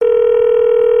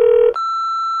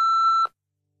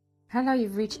Hello,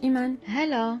 you've reached Iman.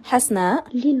 Hello. Hasna.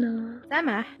 Lina.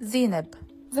 Samah. Zainab.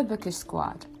 The Bookish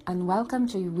Squad, and welcome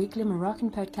to your weekly Moroccan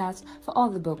podcast for all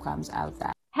the bookworms out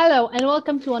there. Hello, and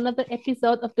welcome to another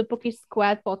episode of the Bookish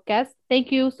Squad podcast.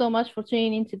 Thank you so much for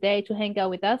tuning in today to hang out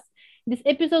with us. This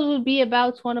episode will be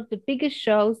about one of the biggest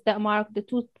shows that marked the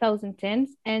 2010s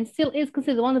and still is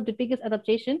considered one of the biggest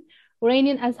adaptations,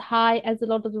 reigning as high as The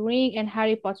Lord of the Rings and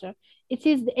Harry Potter. It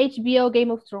is the HBO Game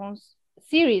of Thrones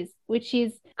series, which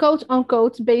is quote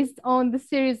unquote based on the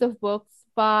series of books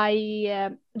by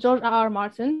George R. R.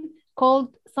 Martin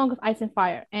called Song of Ice and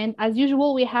Fire. And as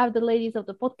usual, we have the ladies of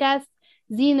the podcast,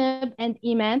 Zainab and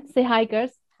Iman. Say hi,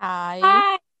 girls.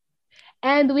 Hi.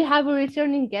 And we have a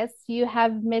returning guest. You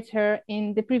have met her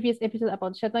in the previous episode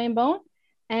about Shadow and Bone,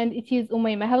 and it is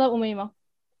Umayma. Hello, Umayma.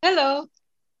 Hello.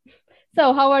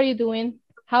 So, how are you doing?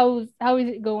 How is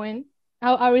it going?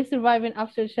 How are we surviving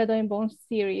after Shadow and Bone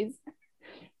series?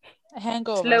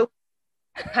 Hangover. Slow.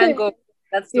 Hangover.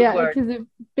 That's the word. It is a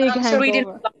big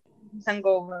hangover.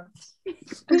 Hangover.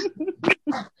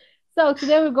 So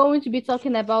today we're going to be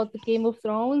talking about the Game of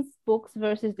Thrones books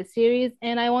versus the series,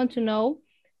 and I want to know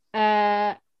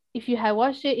if you have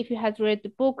watched it, if you had read the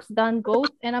books, done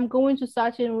both, and I'm going to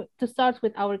start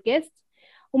with our guest,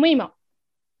 Umayma.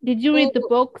 Did you read the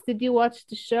books? Did you watch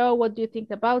the show? What do you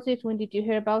think about it? When did you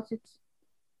hear about it?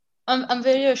 I'm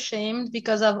very ashamed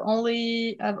because I've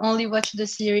only watched the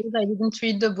series. I didn't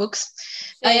read the books.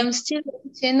 I am still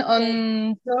waiting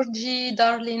on Georgie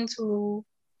Darling to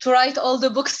write all the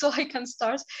books so I can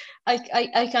start.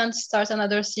 I can't start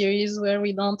another series where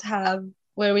we don't have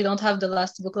the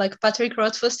last book. Like Patrick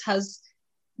Rothfuss has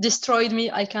destroyed me.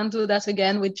 I can't do that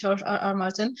again with George R. R.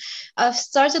 Martin. I've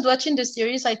started watching the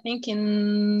series I think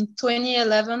in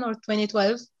 2011 or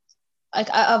 2012.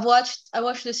 I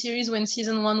watched the series when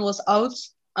season 1 was out,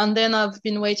 and then I've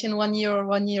been waiting 1 year or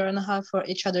 1.5 years for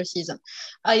each other season.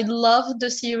 I loved the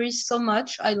series so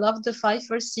much. I loved the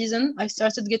first season. I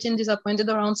started getting disappointed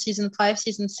around season 5,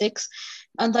 season 6,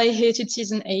 and I hated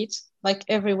season 8, like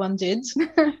everyone did.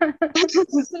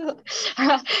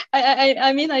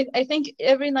 I think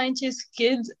every 90s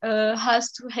kid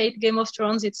has to hate Game of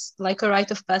Thrones. It's like a rite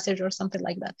of passage or something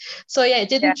like that. So yeah, I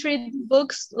didn't read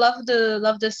books, love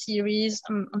the series.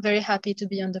 I'm very happy to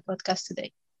be on the podcast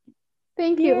today.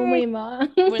 Thank you,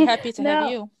 Umayma. We're happy to have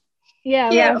you. Yeah,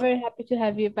 we're very happy to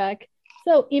have you back.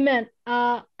 So, Iman,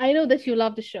 I know that you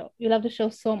love the show. You love the show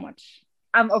so much.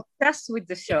 I'm obsessed with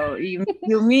the show. You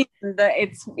mean that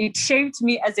it shaped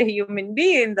me as a human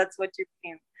being? That's what you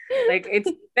mean. Like it's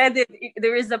embedded.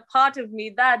 There is a part of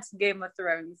me that's Game of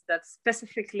Thrones that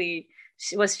specifically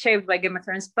was shaped by Game of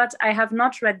Thrones. But I have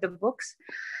not read the books.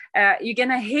 You're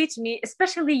gonna hate me,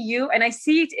 especially you, and I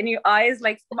see it in your eyes.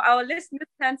 Like our listeners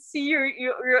can't see your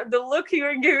the look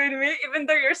you're giving me, even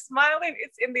though you're smiling.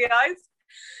 It's in the eyes.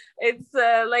 It's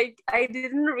like I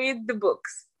didn't read the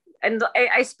books. And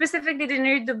I specifically didn't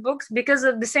read the books because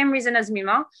of the same reason as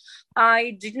Mima.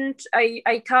 I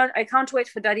can't wait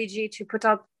for Daddy G to put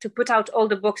out all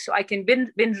the books so I can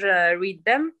binge read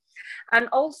them. And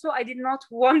also I did not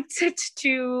want it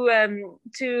to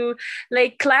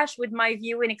like clash with my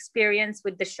viewing experience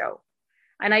with the show.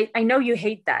 And I know you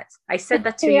hate that. I said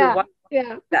that to you.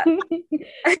 Yeah.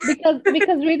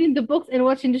 because reading the books and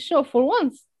watching the show for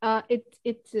once,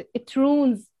 it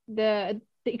ruins the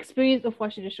experience of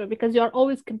watching the show because you are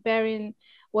always comparing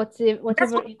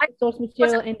whatever source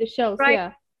material in the shows.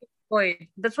 Yeah.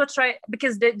 That's what's right,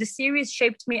 because the series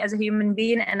shaped me as a human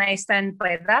being, and I stand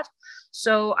by that.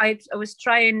 So I was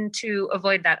trying to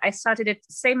avoid that. I started it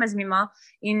same as Mima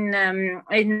in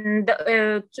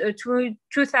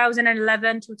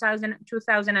 2011,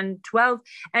 2012,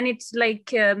 and it's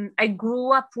like I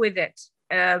grew up with it.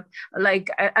 As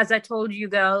I told you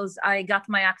girls, I got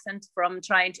my accent from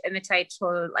trying to imitate,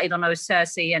 I don't know,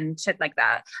 Cersei and shit like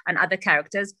that, and other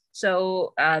characters.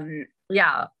 So I'm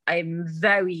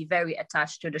very, very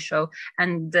attached to the show.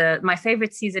 And my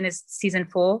favorite season is season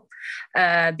 4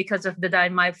 because of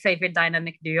my favorite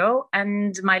dynamic duo.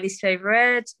 And my least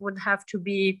favorite would have to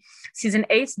be season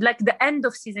 8, like the end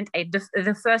of season 8.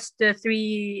 The first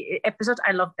 3 episodes,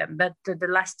 I loved them, but the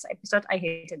last episode, I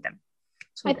hated them.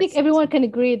 So I think everyone can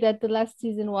agree that the last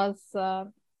season was a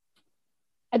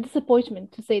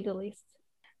disappointment, to say the least.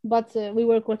 But we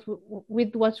work with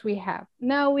what we have.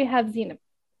 Now we have Zainab.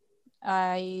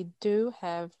 I do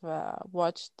have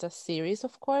watched the series,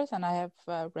 of course, and I have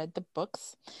read the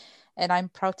books. And I'm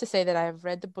proud to say that I have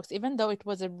read the books, even though it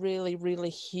was a really, really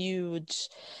huge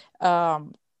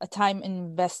a time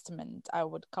investment, I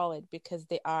would call it, because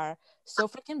they are so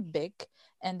freaking big.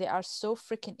 and they are so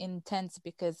freaking intense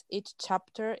because each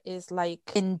chapter is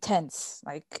like intense,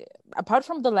 like apart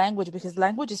from the language, because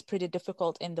language is pretty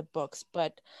difficult in the books,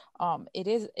 but it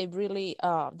is a really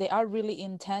they are really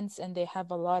intense, and they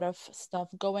have a lot of stuff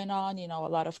going on, you know, a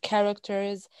lot of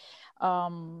characters.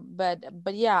 But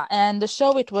yeah, and the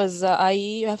show, it was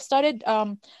I have started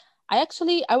I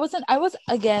was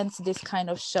against this kind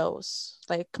of shows.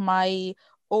 Like my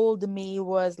old me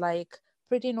was like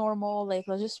pretty normal, like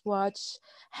let's just watch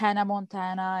Hannah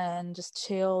Montana and just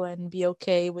chill and be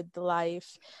okay with the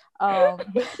life. But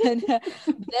then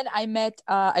I met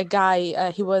a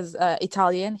guy. He was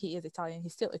Italian. He is Italian.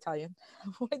 He's still Italian.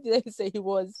 Why did I say he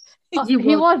was? He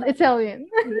was Italian,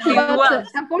 He but was.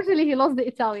 unfortunately, he lost the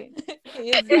Italian.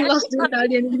 He is. He lost the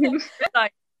Italian in him.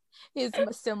 He's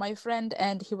still my friend,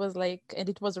 and he was like, and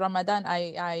it was Ramadan,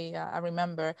 I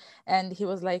remember, and he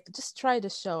was like, just try the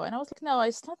show, and I was like, no,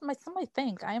 it's not my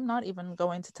thing. I am not even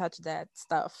going to touch that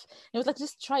stuff. He was like,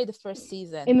 just try the first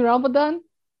season. In Ramadan?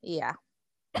 Yeah,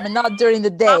 but not during the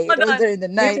day. It was during the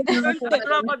night.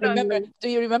 Do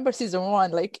you remember season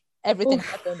 1? Like everything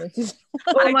happened in season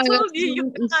 1. I told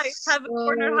you guys have a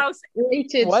corner house.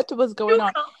 Rated. What was going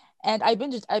on? And I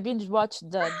binge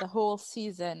watched the whole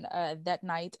season that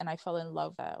night, and I fell in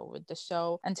love with the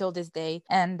show until this day.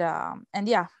 And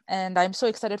yeah, and I'm so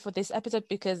excited for this episode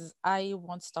because I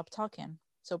won't stop talking.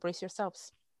 So brace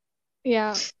yourselves.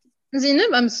 Yeah.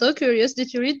 Zainab, I'm so curious.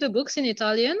 Did you read the books in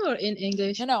Italian or in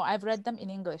English? No, I've read them in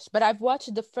English, but I've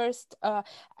watched the first.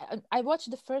 I watched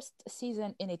the first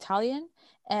season in Italian,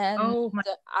 and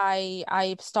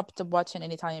I stopped watching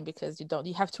in Italian because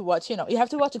you have to watch. You have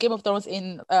to watch Game of Thrones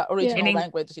in original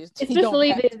language.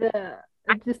 Especially the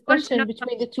discussion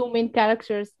between the two main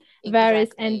characters,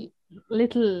 Varys and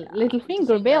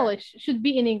Littlefinger, Baelish, should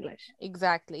be in English.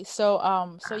 Exactly. So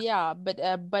yeah, but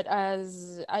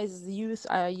as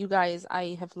you guys,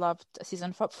 I have loved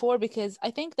season 4 because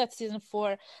I think that season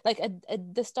 4, like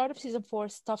at the start of season 4,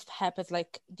 stuff happens,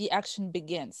 like the action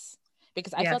begins.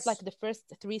 Because I felt like the first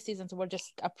 3 seasons were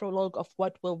just a prologue of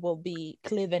what will be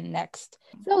Cliven next.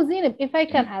 So Zainab, if I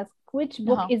can ask, which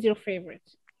book is your favorite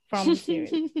from the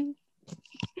series?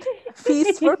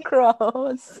 Feast for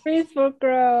Crows. Feast for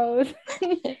Crows.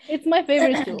 It's my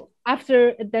favorite too.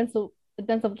 After a Dance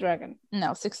of Dragon.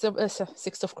 No, Six of Crows.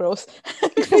 Six of Crows.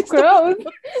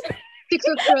 Six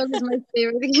of Crows is my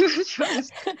favorite Game of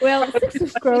Thrones. Well, Six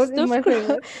of Crows is my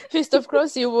favorite. Feast of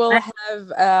Crows, you will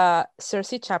have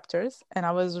Cersei chapters, and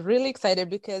I was really excited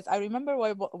because I remember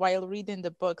while reading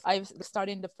the books, I was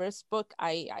starting the first book.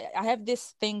 I have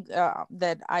this thing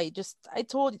that I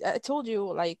told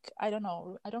you, like, I don't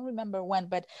know, I don't remember when,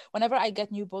 but whenever I get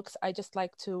new books, I just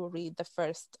like to read the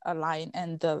first line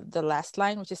and the last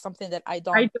line, which is something that I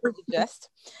don't suggest,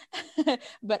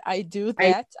 but I do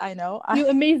that. I know. You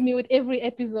amaze me with every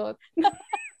episode.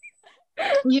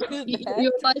 Your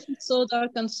life is so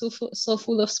dark and so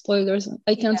full of spoilers.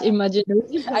 I can't imagine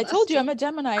it. I told you I'm a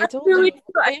Gemini. I told you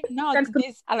I am not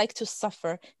this. I like to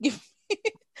suffer. Give me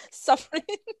suffering.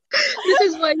 This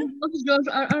is why you love George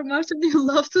R. Martin. You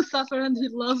love to suffer, and he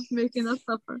loves making us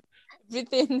suffer.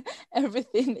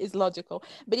 Everything is logical.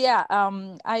 But yeah,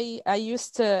 I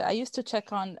used to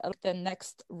check on the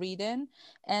next reading,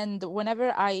 and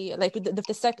whenever I like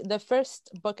the first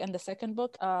book and the second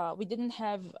book, we didn't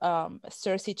have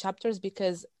Cersei chapters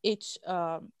because each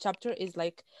chapter is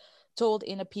like told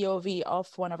in a POV of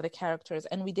one of the characters,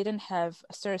 and we didn't have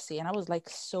Cersei, and I was like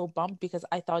so bummed because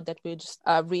I thought that we'd just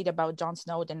read about Jon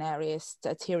Snow, Daenerys,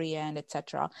 Tyrion,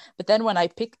 etc. But then when I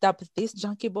picked up this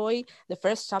junkie boy, the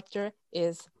first chapter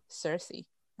is Cersei,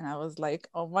 and I was like,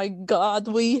 oh my god,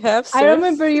 we have Cersei. I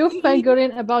remember you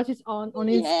fangirling about it on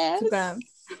Instagram.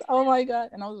 Oh my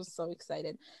god, and I was just so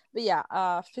excited. But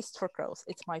yeah, Fist for Crows,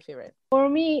 it's my favorite. For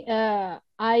me, I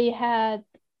had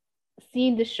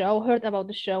heard about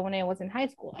the show when I was in high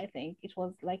school. I think it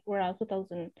was like around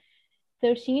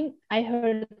 2013. I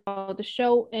heard about the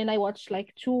show and I watched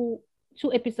like two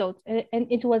episodes, and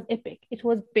it was epic. It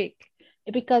was big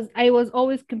because I was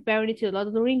always comparing it to The Lord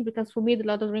of the Rings, because for me The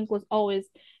Lord of the Rings was always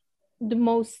the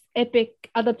most epic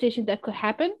adaptation that could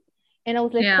happen, and I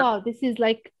was like, wow, this is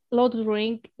like Lord of the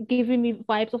Ring giving me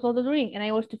vibes of Lord of the Ring. And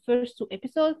I watched the first 2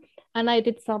 episodes, and I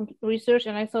did some research,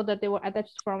 and I saw that they were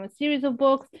adapted from a series of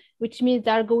books, which means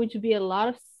there are going to be a lot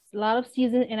of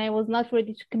seasons, and I was not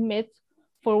ready to commit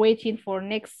for waiting for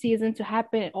next season to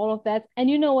happen and all of that. And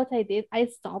you know what I did? I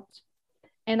stopped,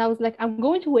 and I was like, I'm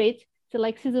going to wait till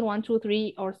like season 1, 2,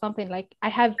 3 or something. Like I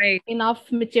have enough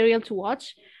material to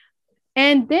watch,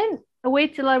 and then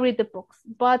wait till I read the books.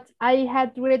 But I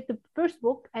had read the first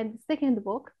book and the second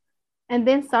book, and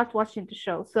then start watching the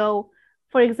show. So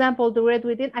For example, The Red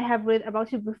Within, I have read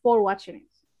about it before watching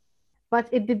it, but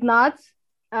it did not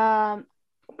um,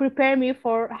 prepare me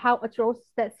for how atrocious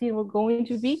that scene was going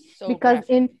to be, So because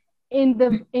graphic.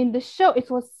 in the show it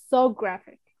was so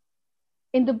graphic.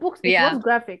 In the books it Yeah. was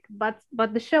graphic, but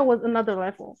the show was another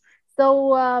level. So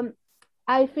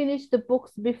I finished the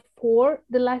books before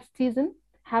the last season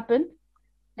happened,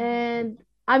 and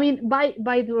I mean,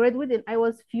 by the Red Within, I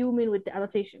was fuming with the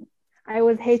adaptation. I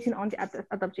was hating on the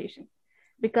adaptation,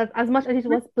 because as much as it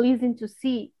was pleasing to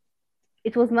see,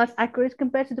 it was not accurate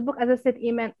compared to the book. As I said,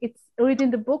 Iman, it's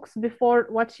reading the books before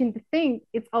watching the thing.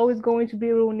 It's always going to be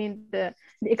ruining the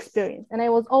experience. And I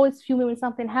was always fuming when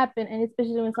something happened, and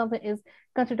especially when something is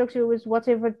contradictory with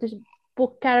whatever the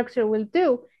book character will do.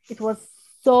 It was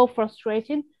so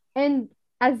frustrating. And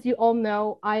as you all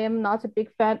know, I am not a big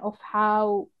fan of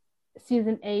how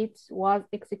season 8 was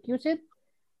executed.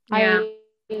 Yeah.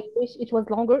 I wish it was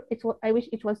longer. I wish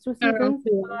it was 2 seasons,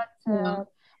 but Yeah.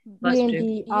 But That's true.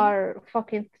 D&D are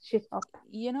fucking shit up.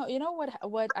 you know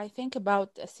what I think about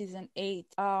season 8.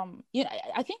 You know,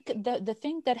 I think the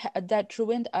thing that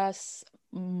ruined us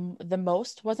the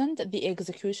most wasn't the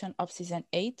execution of season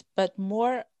 8, but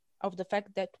more of the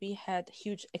fact that we had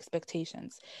huge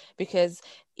expectations, because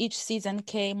each season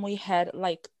came, we had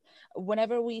like,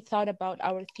 whenever we thought about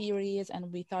our theories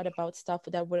and we thought about stuff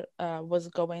that was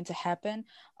going to happen,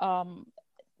 um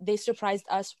they surprised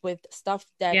us with stuff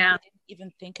that Yeah. we didn't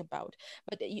even think about.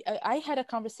 But I had a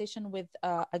conversation with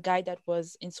a guy that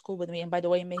was in school with me, and by the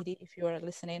way, Mehdi, if you are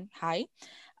listening, hi.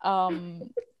 um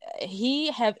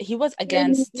he was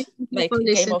against like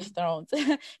Game of Thrones.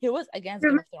 He was against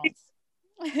Game of Thrones.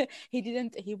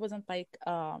 He wasn't like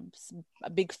a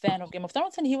big fan of Game of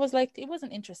Thrones, and he was like, he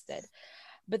wasn't interested.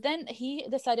 But then he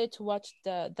decided to watch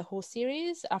the whole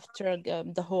series after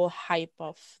the whole hype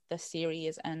of the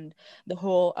series and the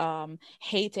whole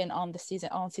hating on the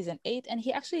season 8, and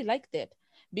he actually liked it,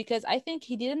 because I think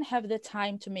he didn't have the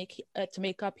time to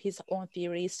make up his own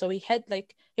theories. So he had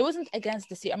like, he wasn't against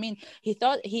the series. I mean,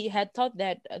 he had thought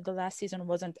that the last season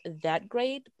wasn't that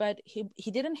great, but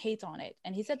he didn't hate on it,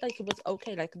 and he said like it was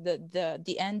okay, like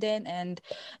the ending and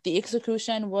the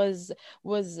execution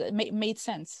made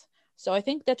sense. So I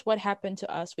think that's what happened to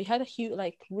us. We had a huge,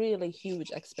 like really huge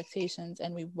expectations,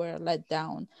 and we were let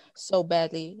down so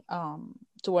badly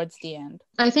towards the end.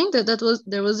 I think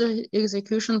there was a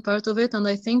execution part of it, and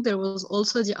I think there was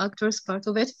also the actors part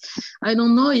of it. I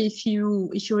don't know if you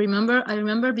remember. I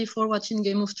remember before watching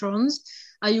Game of Thrones,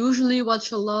 I usually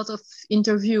watch a lot of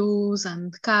interviews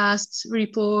and cast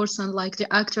reports and like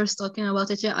the actors talking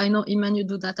about it. Yeah, I know, Iman, you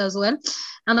do that as well.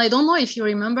 And I don't know if you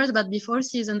remember, but before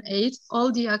season 8,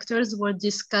 all the actors were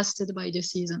disgusted by the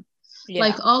season. Yeah.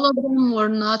 Like all of them were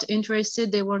not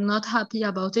interested, they were not happy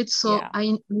about it. So Yeah.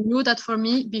 I knew that for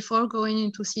me, before going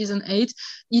into season 8,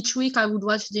 each week I would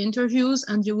watch the interviews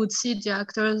and you would see the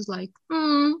actors like,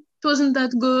 it wasn't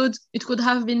that good, it could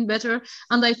have been better.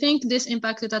 And I think this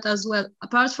impacted that as well,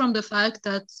 apart from the fact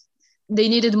that they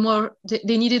needed more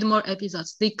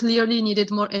episodes. They clearly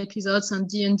needed more episodes, and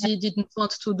D&D didn't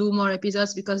want to do more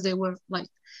episodes because they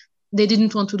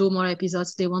didn't want to do more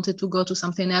episodes. They wanted to go to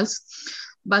something else.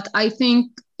 But I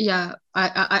think, yeah,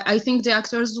 I think the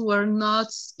actors were not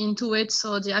into it.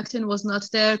 So the acting was not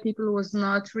there. People was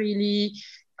not really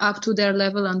up to their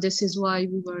level. And this is why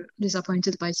we were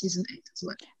disappointed by season 8 as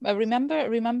well. But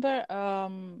remember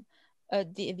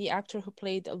the actor who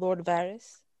played Lord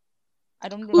Varys? I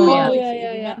don't know Oh, if yeah, you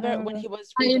yeah, yeah. remember when he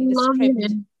was I reading the love script.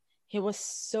 him. He was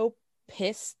so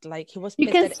pissed, like he was You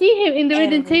pissed can at see him in the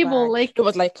reading table, everybody. like He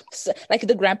was like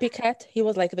the grumpy cat. He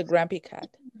was like the grumpy cat.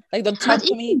 Like, don't But talk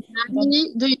to me.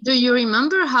 even Danny, do you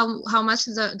remember how much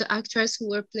the actress who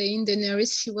were playing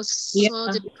Daenerys, she was so Yeah.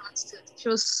 disgusted. She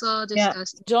was so Yeah.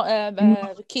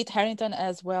 disgusted. Kit Harington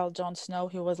as well, Jon Snow.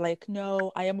 He was like,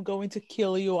 "No, I am going to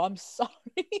kill you. I'm sorry."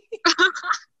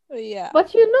 Yeah.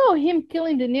 but you know, him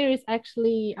killing Daenerys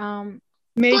actually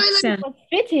Makes Spoiler, sense. was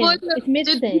fitting. spoiler. It made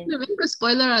Did sense. you make a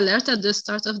spoiler alert at the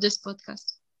start of this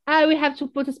podcast? We have to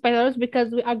put spoilers because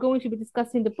we are going to be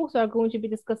discussing the books, we are going to be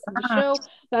discussing the Ah, show,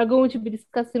 we are going to be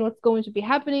discussing what's going to be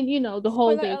happening, you know, the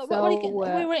whole Spoiler. thing.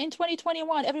 We were in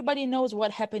 2021. Everybody knows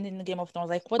what happened in the Game of Thrones.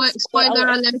 Like, what Spoiler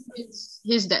our alert,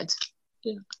 he's dead.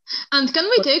 Yeah. And can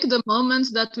we take the moment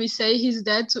that we say he's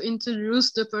dead to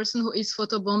introduce the person who is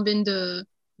photobombing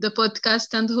the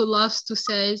podcast and who loves to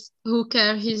say, who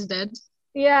care, he's dead?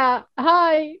 Yeah,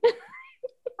 hi.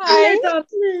 Hi.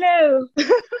 hello.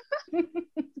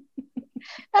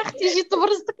 أختي جيت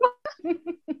برزتك.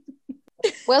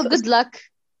 Well, good luck.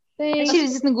 هادشي اللي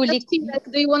زدت نقول لك.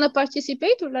 do you want to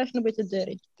participate ولا شنو بغيتي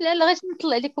ديري؟ لا غير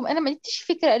نطلع لكم انا ما عنديش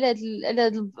فكره على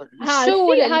هذا ها الشو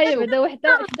ولا هاي بدا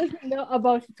وحده she doesn't know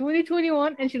about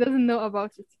 2021 and she doesn't know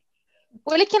about it.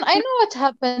 ولكن I know what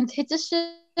happened حيتاش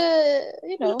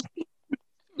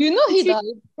you know he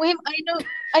died. المهم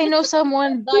I know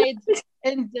someone died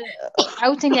and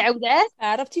عاوتاني عاود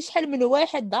عرفتي شحال من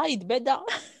واحد دايد بعدا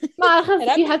ما خاص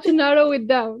you have to narrow it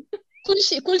down.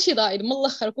 كلشي ضايد من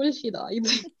الاخر كلشي ضايد.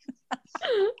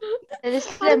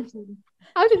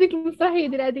 عرفتي ديك المسرحيه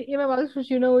ديال عادل امام ما عرفتش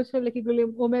واش ينوش ولا كيقول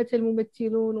لهم ومات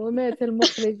الممثلون ومات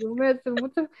المخرج ومات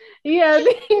هي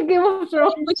هذه جيم اوف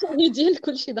ثرونز ديال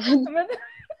كلشي ضايد.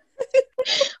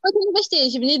 ولكن باش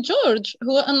تعجبني جورج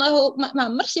هو انه ما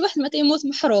عمر شي واحد ما تيموت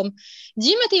محروم.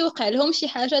 ديما تيوقع لهم شي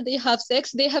حاجه they have sex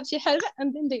they have شي حاجه and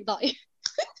then they die.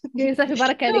 يا صافي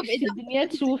بارك عليك شتي الدنيا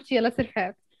تشوفتي يلا سير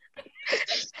فات.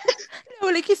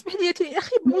 ولكن اسمح لي يا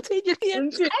اخي الموت ديال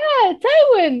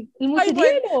تايوان الموت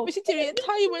ديالو ماشي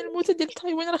تايوان الموت ديال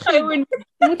تايوان راه خايبه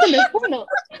الموت مفهومه.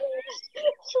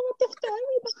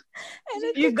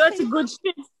 You got a good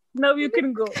shit now you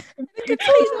can go.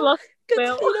 كتخيلوا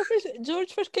فاش جورج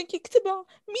فاش كان كيكتبها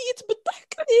ميت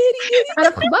بالضحك ديري انا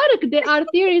في اخبارك there are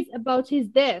theories about his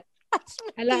death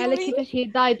على كيفاش he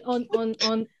died on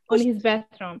his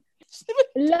bathroom.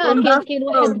 لا كاين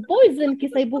واحد بويزن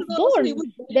كيصايبو في الدور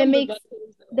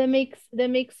that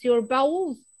makes your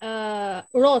bowels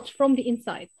rot from the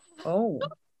inside.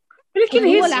 ولكن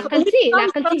هو العقلتي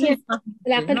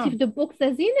في the books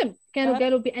زينب كانوا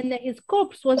قالوا بأن his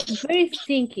corpse was very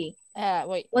stinky.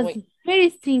 was very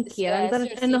stinky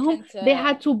لدرجة أنهم they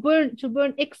had to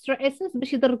burn extra essence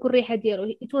باش يدركوا الريحة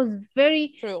ديالو. It was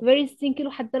very stinky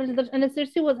لحد لدرجة أن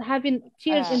سيرسي was having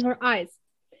tears in her eyes.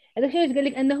 هذاك الشيء علاش قال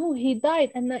لك أنه he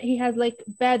died and he has like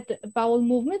bad bowel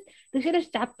movement. داك الشيء علاش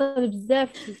تعطل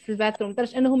بزاف في الباثروم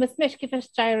لدرجة أنه ما سمعش كيفاش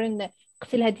تايرن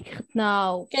قتل هذيك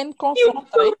ختنا كان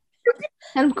كونسونطري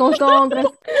I'm concentrated.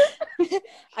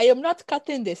 I am not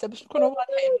cutting this باش نكونوا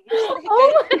واضحين.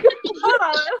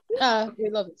 we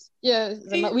love it. Yeah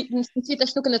نسيت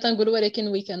شنو كنا تنقولوا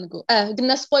ولكن we can go.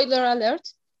 قلنا spoiler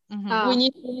alert. We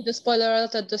need the spoiler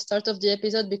alert at the start of the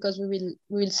episode because we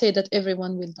will say that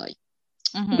everyone will die.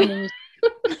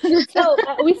 So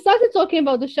we started talking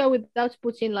about the show without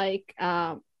putting like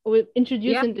we're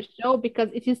introducing the show because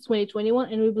it is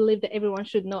 2021 and we believe that everyone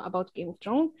should know about Game of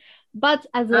Thrones. But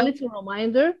as a little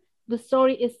reminder, the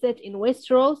story is set in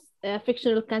Westeros, a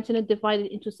fictional continent divided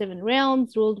into 7 realms,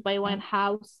 ruled by one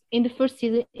house. In the first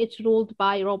season, it's ruled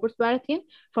by Robert Baratheon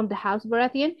from the House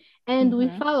Baratheon, and we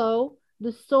follow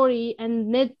the story and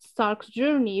Ned Stark's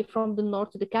journey from the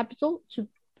north to the capital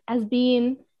as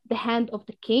being the hand of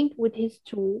the king with his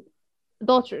 2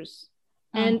 daughters.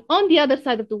 And on the other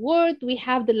side of the world, we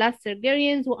have the last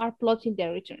Targaryens who are plotting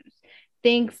their returns.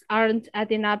 Things aren't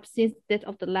adding up since the death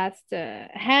of the last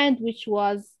hand, which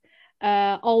was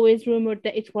always rumored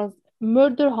that it was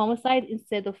homicide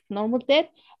instead of normal death.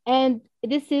 And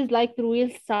this is like the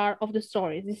real star of the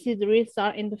story. This is the real star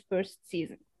in the first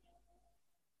season.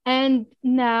 And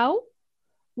now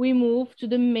we move to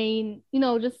the main,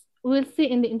 we'll see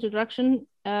in the introduction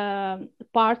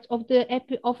part of the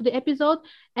episode,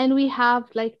 and we have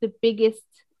like the biggest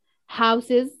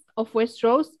houses of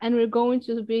Westeros, and we're going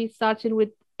to be starting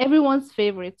with everyone's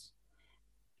favorite,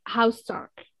 House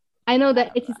Stark. I know that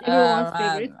it is everyone's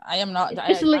favorite. I am not,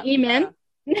 especially Eman.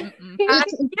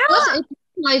 It's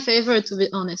my favorite, to be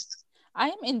honest. I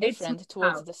am indifferent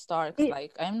towards the Starks.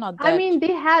 Like I'm not that... I mean,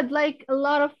 they had like a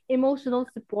lot of emotional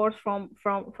support from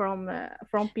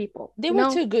people. They were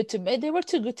too good to be. They were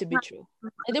too good to be true.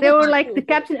 They were like the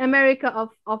Captain America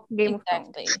of Game of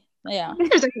Thrones. Exactly. Yeah.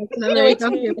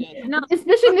 No,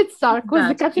 especially Ned Stark was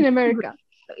the Captain America.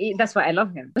 That's why I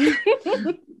love him.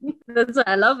 That's why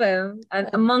I love him, and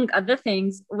among other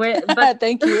things.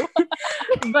 Thank you.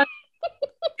 But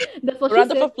that's what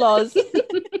round of applause.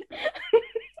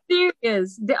 Serious,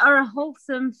 they are a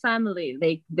wholesome family.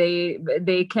 Like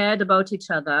they cared about each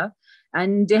other,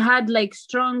 and they had like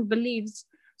strong beliefs.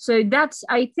 So that's,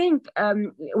 I think,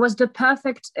 was the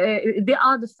perfect. They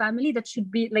are the family that should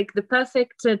be like the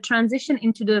perfect transition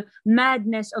into the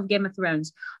madness of Game of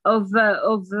Thrones, of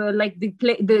like the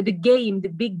game,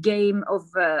 the big game of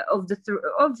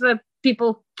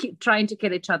people trying to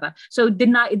kill each other. So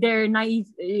their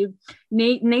naivety.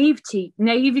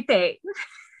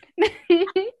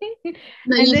 And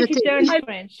then she Naivety. turned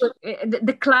French.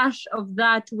 The clash of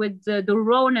that with the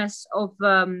rawness of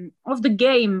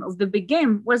the big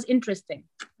game was interesting.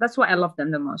 That's why I love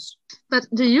them the most. But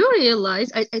do you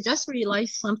realize, I just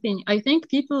realized something. I think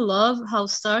people love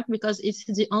House Stark because it's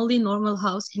the only normal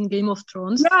house in Game of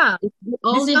Thrones. Yeah. It's the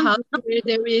only house where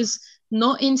there is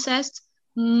no incest,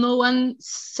 no one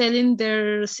selling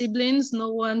their siblings, no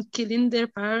one killing their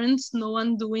parents, no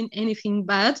one doing anything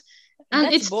bad. And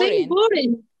That's it's very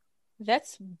boring.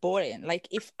 That's boring. Like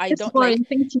if I It's don't boring. like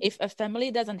Thank you. if a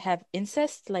family doesn't have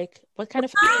incest, like what kind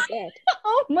of thing is that?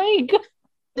 Oh my god.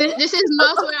 This is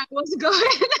not where I was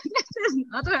going. This is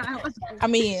not where I was going. I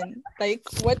mean, like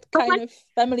what kind of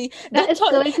family? That Don't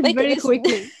talk- escalated like very this-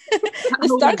 quickly. The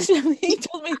Starks family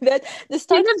told me that the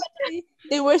Starks family,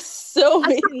 they were so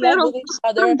in love with each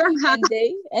other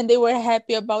and they were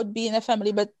happy about being a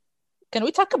family. But can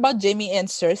we talk about Jamie and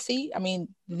Cersei? I mean,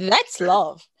 that's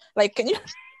love. Like, can you?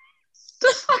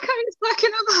 The fuck are you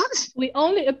talking about? We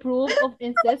only approve of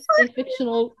incest in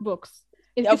fictional books.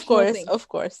 In Of fictional course, things. of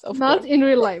course, of Not course. in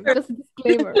real life. Just a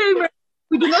disclaimer. Disclaimer.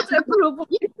 We do not approve of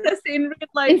incest in real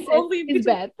life. Incest Only is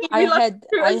bad.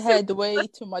 I had way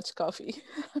too much coffee.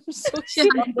 I'm so sorry.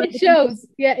 It shows.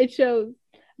 Yeah, it shows.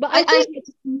 But I I think get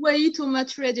way too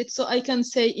much Reddit, so I can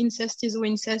say incest is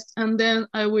incest, and then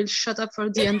I will shut up for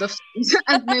the end of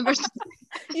and never.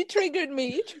 You triggered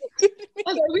me.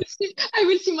 And I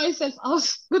will see myself out.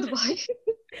 Goodbye.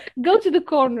 go to the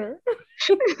corner.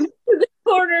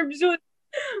 corner of June.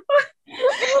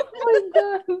 Oh my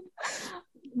god!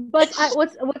 But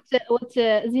what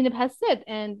Zineb has said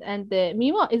and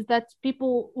Mima is that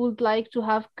people would like to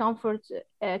have comfort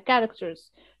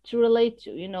characters to relate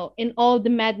to. You know, in all the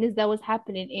madness that was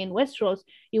happening in Westeros,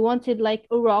 you wanted like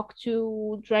a rock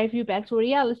to drive you back to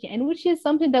reality, and which is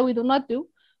something that we do not do.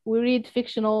 We read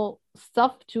fictional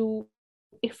stuff to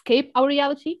escape our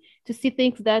reality, to see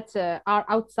things that are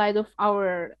outside of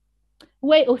our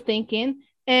way of thinking.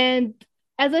 And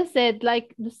as I said,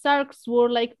 like the Starks were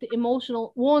like the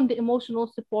emotional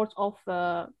support of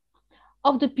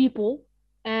the people,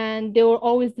 and they were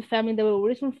always the family that we were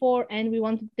written for, and we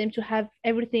wanted them to have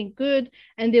everything good,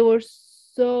 and they were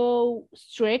so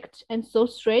strict and so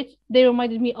straight. They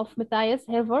reminded me of Matthias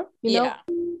Hever, you know,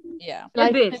 Yeah.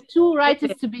 like bit. the two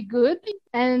writers to be good,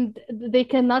 and they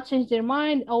cannot change their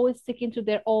mind, always sticking to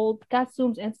their old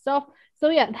costumes and stuff. So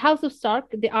yeah, the House of Stark,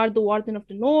 they are the Warden of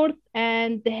the North,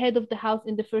 and the head of the house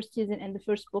in the first season and the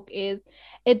first book is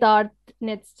Eddard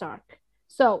Ned Stark.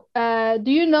 So,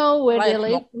 do you know where they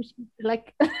live?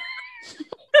 Like,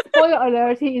 spoiler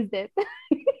alert, he is dead.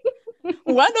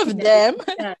 One of them,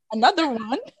 Yeah. another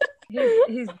one.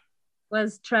 His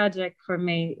was tragic for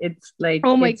me. It's like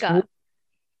Oh my god.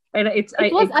 And it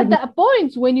was at that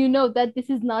point when you know that this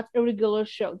is not a regular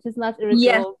show. This is not a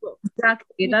regular book.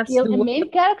 Exactly. You That's kill the a main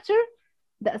character.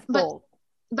 That's bold.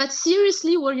 But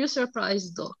seriously, were you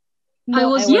surprised though? No, I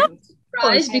was wasn't.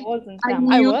 surprised I because wasn't. I Sam.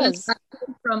 knew I was. that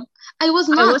actor from. I was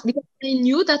not because I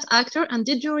knew that actor. And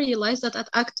did you realize that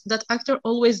that actor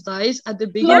always dies at the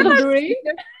beginning? Lord of the Rings.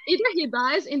 Either he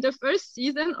dies in the first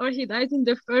season or he dies in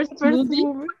the first movie.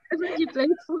 Whenever he plays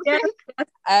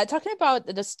Talking about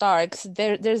the Starks,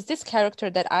 there's this character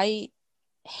that I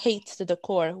hate to the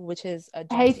core, which is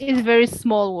Hate is a very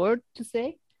small word to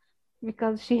say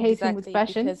because she hates him with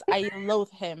passion. Because I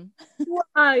loathe him.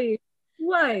 Why?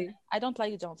 Why? I don't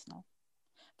like Jon Snow.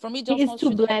 For me, Jon He Snow is too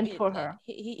should bland have for her.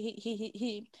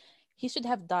 He should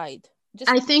have died.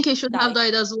 I think he should have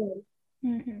died as well.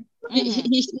 Mhm.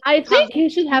 I think he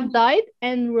should have died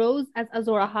and rose as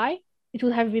Azor Ahai. It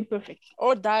would have been perfect.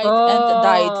 Or died and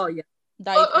died. Yeah.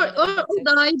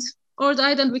 Died or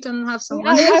died and we can have someone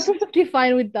I'm else. perfectly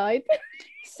fine with died.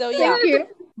 So yeah. Thank you.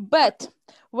 But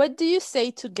what do you say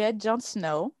to get Jon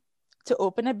Snow to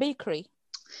open a bakery?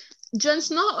 Jon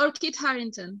Snow or Kit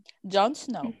Harington? Jon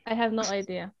Snow. I have no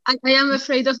idea. I am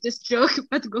afraid of this joke,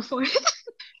 but go for it.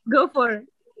 Go for it.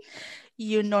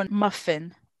 You know,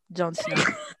 muffin, Jon Snow.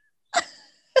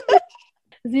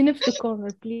 Zineb to corner,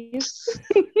 please.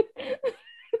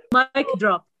 Mic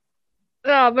drop.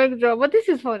 Mic drop. But this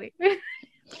is funny.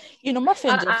 You know,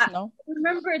 muffin, Jon Snow.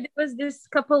 Remember, there was this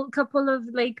couple of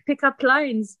like pickup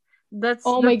lines. That's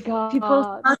oh my god.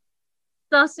 People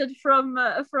started from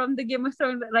the Game of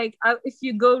Thrones. Like, if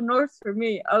you go north for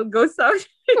me, I'll go south.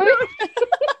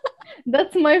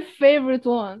 That's my favorite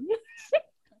one.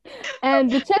 And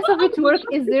the chance of it to work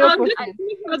is 0%.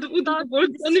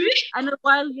 And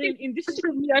while you're in this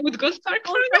I would go Stark.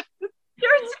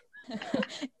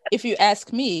 If you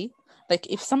ask me, like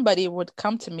if somebody would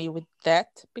come to me with that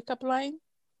pickup line,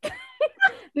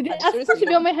 Did you ask me to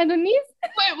be on my hand and knees?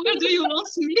 Where do you want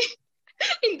me?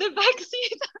 in the back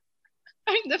seat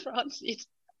or in the front seat.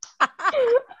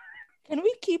 Can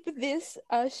we keep this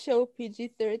show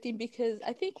PG-13 because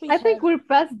I think I think we're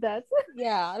past that.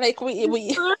 yeah, like we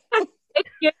It's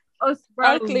Game of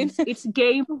Sparkling. Thrones. It's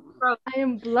Game of Thrones. I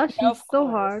am blushing of so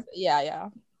course. hard. Yeah.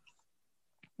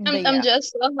 I'm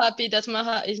just so happy that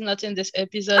Maha is not in this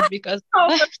episode because Oh,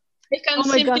 I can Oh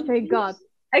my god, simply thank God.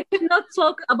 I cannot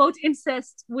talk about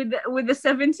incest with the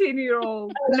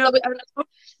 17-year-old. No,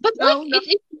 But No, like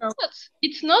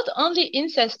it's not only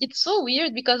incest. It's so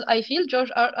weird because I feel George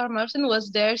R. Martin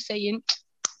was there saying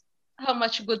how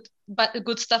much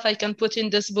good stuff I can put in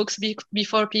this books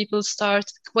before people start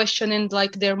questioning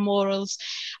like their morals.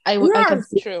 I can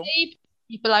Yes. True. say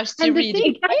people are still And the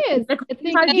reading. thing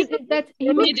is that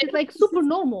he makes it like super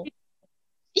normal.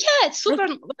 Yeah, it's super.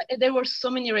 There were so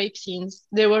many rape scenes.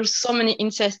 There were so many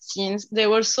incest scenes. There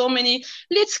were so many.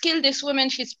 Let's kill this woman.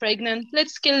 She's pregnant.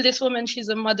 Let's kill this woman. She's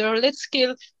a mother. Let's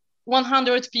kill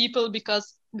 100 people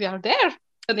because we are there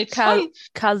and it's fun.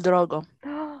 Khal Drogo.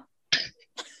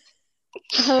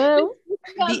 Hello?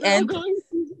 The end.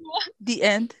 The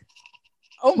end.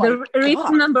 Oh my The reason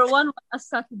god. number one was I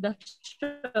started that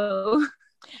show.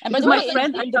 And by Because the my way,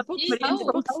 friend in and the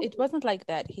the books, it wasn't like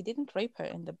that. He didn't rape her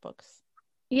in the books.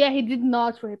 Yeah, he did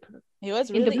not rape her. He was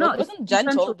In the really, book, it wasn't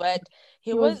gentle, but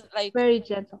he was like, very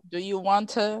gentle. do you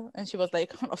want her? And she was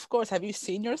like, of course, have you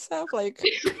seen yourself? Like,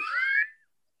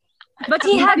 But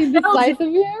he had seen the size of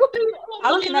you.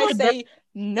 how can I say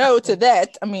no to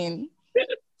that? I mean,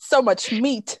 so much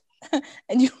meat.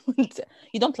 And you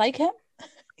don't like him?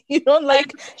 You don't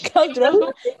like Khal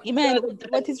Drogo? Iman,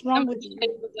 what is wrong with you?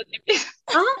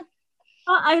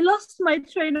 I lost my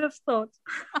train of thought.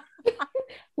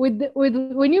 With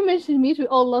when you mentioned meat, we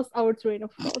all lost our train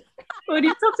of thought. When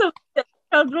you talked about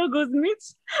Khal Drogo's meat,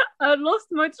 I lost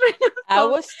my train of thought. I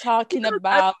was talking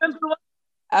about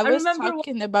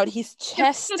talking about his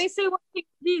chest. Can I say one thing,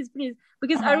 please?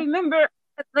 Because I remember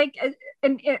like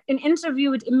an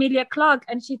interview with Emilia Clarke,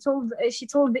 and she told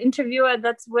the interviewer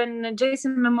that when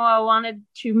Jason Momoa wanted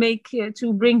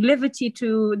to bring levity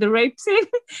to the rape scene,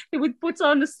 he would put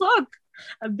on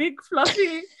a big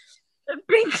fluffy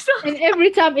pink sock. And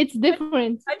every time it's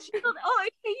different. And she thought, oh,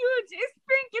 it's huge, it's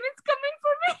pink, and it's coming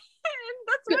for me. And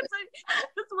that's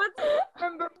what I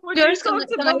remember when you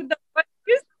talked about that.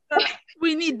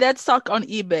 We need that sock on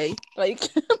eBay. Like,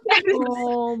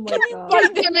 Oh my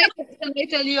god. Can I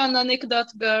tell you an anecdote,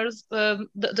 girls?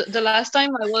 The last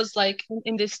time I was like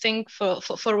in this thing for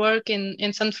work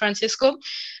in San Francisco,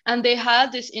 and they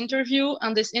had this interview,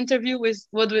 and this interview was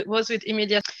with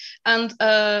Emilia, and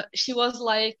she was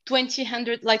like 20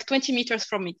 meters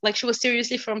from me. Like she was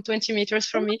seriously from 20 meters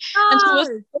from me, and she was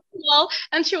so small,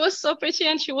 and she was so pretty,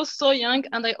 and she was so young,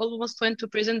 and I almost went to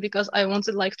prison because I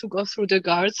wanted like to go through the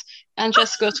guards and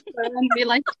just go to her and be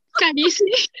like, can you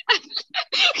see?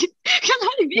 Can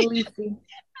I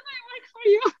work for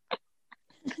you?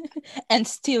 and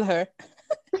steal her.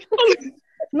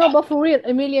 No, but for real,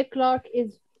 Emilia Clarke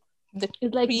is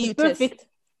like cutest. the perfect.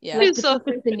 Yeah, like She's the so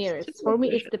perfect Daenerys. For me,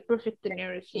 it's the perfect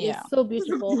Daenerys. She is Yeah. so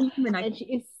beautiful, and she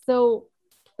is so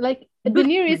like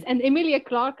Daenerys and Emilia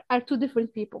Clarke are two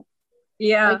different people.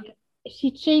 Yeah. Like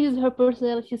she changes her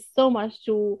personality so much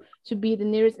to be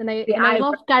Daenerys, and I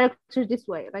love characters this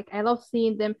way. Like I love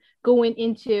seeing them going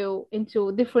into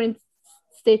different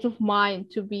state of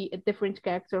mind to be a different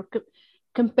character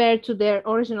compared to their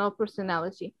original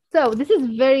personality. So this is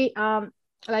very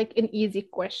like an easy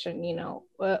question, you know.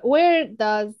 Where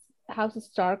does House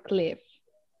Stark live?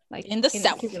 Like in the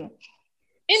south. In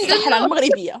الصحراء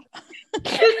المغربية.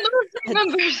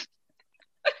 remember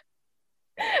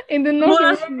in the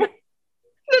north.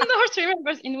 the North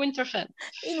remembers in Winterfell.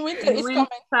 In winter is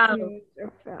coming.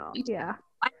 Winterfell. Yeah.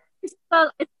 Winterfell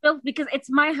is built because it's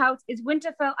my house. It's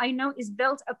Winterfell. I know is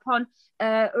built upon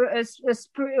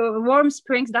warm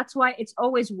springs. That's why it's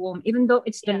always warm, even though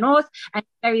it's the north and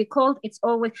very cold. It's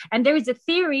always, and there is a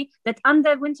theory that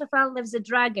under Winterfell lives a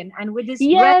dragon, and with this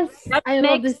I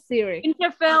love this theory.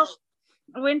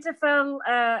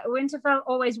 Winterfell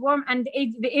always warm, and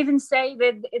they even say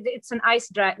that it's an ice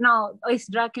dragon. No, ice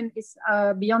dragon is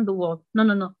beyond the wall.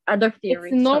 No, other theory.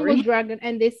 It's a normal dragon,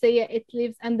 and they say it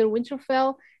lives under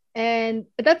Winterfell, and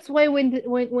that's why when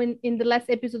in the last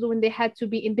episode when they had to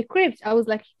be in the crypt, I was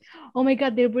like, oh my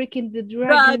god, they're breaking the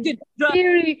dragon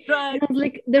theory. And I was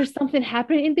like, there's something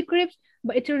happening in the crypt,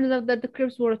 but it turns out that the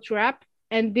crypts were a trap,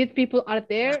 and these people are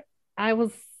there. I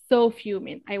was so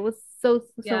fuming. I was so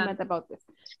mad about this.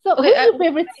 So who's your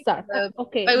favorite Stark?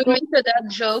 Okay, I would mention that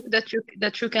joke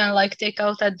that you can like take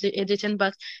out at the editing,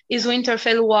 but is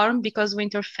Winterfell warm because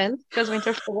Winterfell?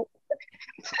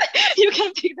 You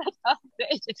can pick that out.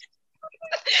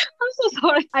 I'm so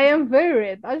sorry. I am very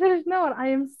red. I don't know. I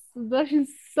am blushing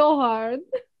so hard.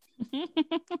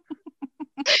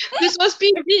 This was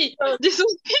PG. This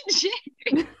was PG.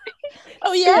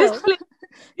 Oh yeah.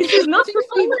 This is not for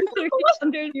Still.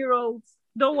 100-year-olds.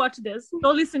 Don't watch this.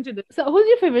 Don't listen to this. So, who's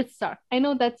your favorite star? I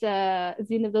know that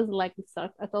Zina doesn't like the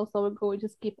stars at all, so we'll go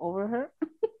just skip over her.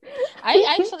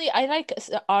 I like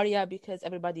Arya because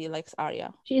everybody likes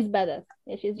Arya. She is badass.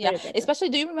 Yeah, she's very badass. Especially,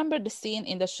 do you remember the scene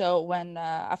in the show when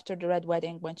after the Red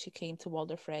Wedding when she came to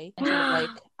Walder Frey and she was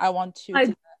like, "I want you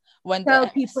to when tell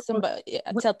the, people somebody,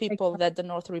 tell people that the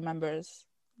North remembers."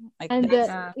 Like And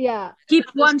that. keep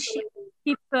one sheep,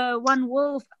 keep one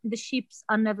wolf. The sheeps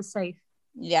are never safe.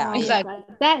 Yeah, Oh, exactly.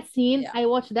 That scene, Yeah. I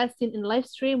watched that scene in live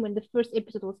stream when the first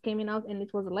episode was coming out, and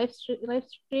it was a live stream.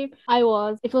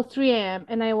 It was 3 a.m.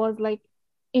 and I was like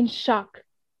in shock.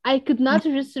 I could not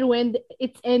register when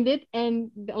it ended and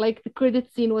like the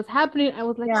credit scene was happening. I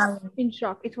was like in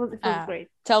shock. It was great.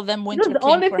 Tell them It was Winter the came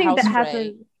only for thing House that Frey.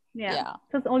 happened. Yeah,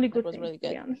 it was the only good was thing. really To be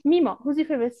good. honest. Mimo, who's your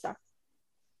favorite star?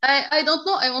 I don't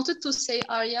know. I wanted to say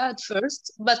Arya at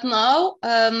first, but now,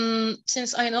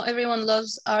 since I know everyone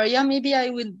loves Arya, maybe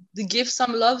I will give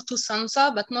some love to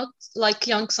Sansa, but not like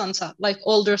young Sansa, like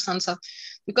older Sansa,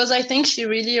 because I think she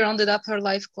really rounded up her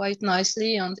life quite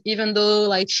nicely. And even though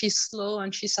like she's slow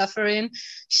and she's suffering,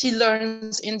 she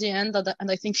learns in the end, and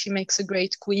I think she makes a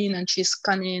great queen, and she's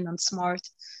cunning and smart.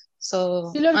 So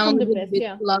She learned I from want the to best, give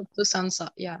yeah. love to Sansa.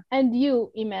 Yeah. And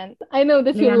you, Iman, I know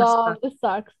that you Lyanna love Stark. the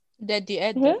Starks. Daddy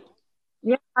Ed. Huh?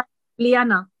 Yeah,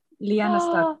 Lyanna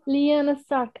Stark. Lyanna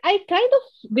Stark. I kind of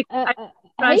Because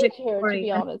hate her, story, to be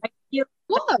and honest. I feel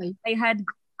Why? I had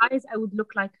eyes, I would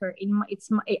look like her.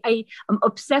 I am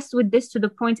obsessed with this to the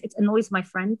point it annoys my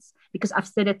friends because I've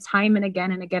said it time and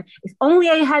again and again. If only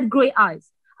I had gray eyes,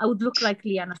 I would look like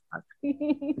Lyanna Stark.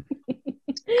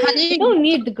 You don't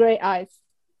need the gray eyes.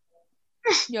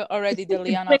 You're already the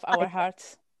Lyanna of our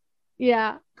hearts.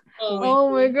 Yeah. Oh, Oh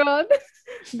my god.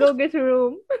 Go get a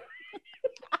room.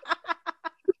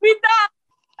 With that.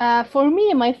 For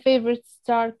me, my favorite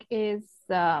Stark is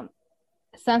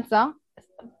Sansa.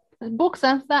 Book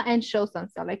Sansa and show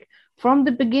Sansa. Like from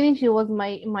the beginning, she was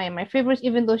my favorite,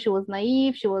 even though she was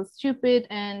naive, she was stupid,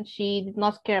 and she did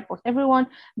not care about everyone.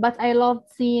 But I loved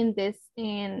seeing this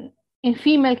in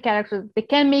female characters. They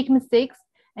can make mistakes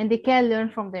and they can learn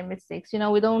from their mistakes. You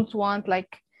know, we don't want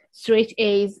like straight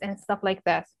A's and stuff like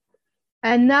that.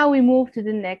 And now we move to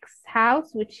the next house,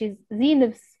 which is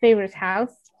Zenith's favorite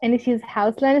house, and it is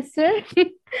House Lannister.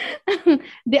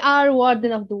 They are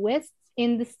Warden of the West.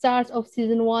 In the start of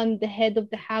season 1, the head of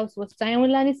the house was Tywin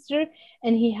Lannister,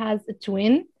 and he has a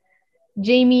twin,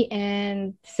 Jaime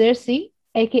and Cersei,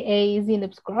 aka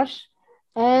Zenith's crush,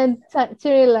 and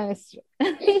Tyrion Lannister.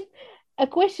 A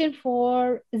question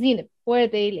for Zenith: where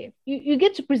they live? You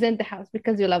get to present the house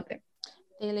because you love them.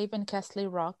 They live in Castle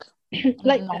Rock.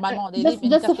 Like Normalement, they just live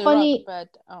in a Castle funny. Rock,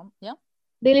 but yeah.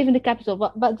 They live in the capital,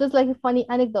 but just like a funny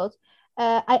anecdote,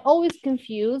 I always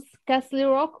confuse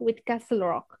Castle Rock with Castle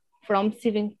Rock from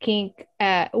Stephen King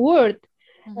word,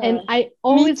 and I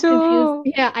always confuse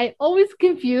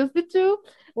the two.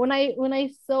 When I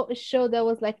saw a show that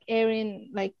was like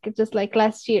airing like just like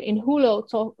last year in Hulu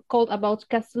called about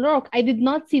Castle Rock, I did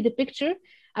not see the picture.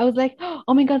 I was like,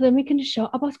 oh my god, they're making a show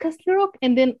about Castle Rock,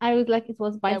 and then I was like, it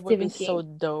was by That would Stephen be King. so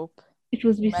dope. It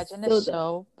was Imagine so a dope.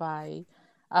 show by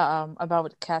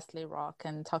about Castle Rock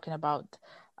and talking about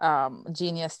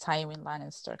genius Tywin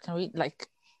Lannister. Can we like?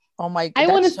 Oh my god! I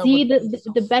want to that show see would be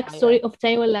so the backstory fire. of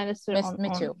Tywin Lannister.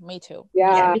 Me too.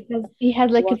 Yeah, because he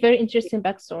has like a very interesting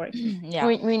backstory. Yeah,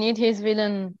 we need his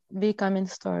villain becoming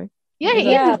story. Yeah,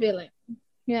 he is the villain.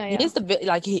 Yeah, he is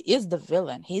he is the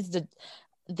villain. He's the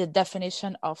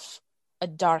definition of a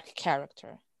dark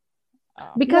character.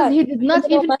 Because he did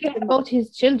not even care about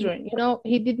his children. You know,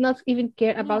 he did not even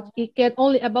care about. He cared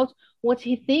only about what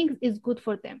he thinks is good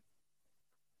for them,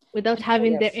 without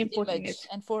having their input in it.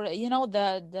 And for the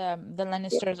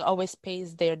Lannisters always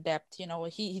pays their debt. You know,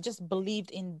 he just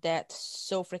believed in that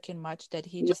so freaking much that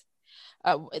he just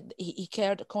he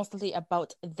cared constantly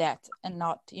about that and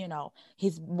not, you know,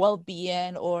 his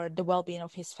well-being or the well-being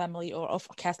of his family or of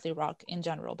Castle Rock in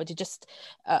general. But he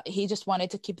just wanted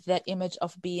to keep that image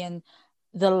of being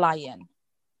the lion.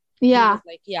 Yeah,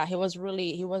 he was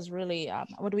really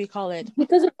what do we call it?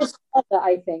 Because of his father,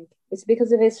 I think it's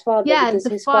because of his father. Yeah, because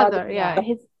his father. Yeah,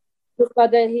 his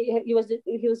father. He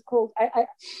was called. I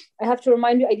have to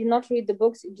remind you. I did not read the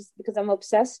books just because I'm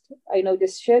obsessed. I know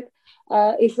this shit.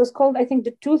 It was called, I think,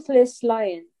 the Toothless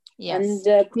Lion. Yes.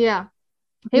 And yeah,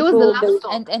 he was the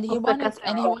lapdog. And he wanted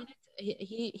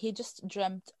he just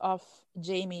dreamt of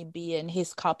Jamie being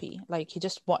his copy. Like he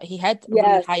had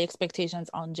really high expectations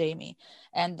on Jamie,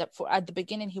 and at the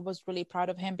beginning he was really proud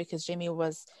of him because Jamie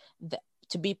was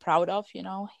to be proud of.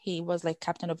 He was like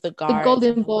captain of the guard, the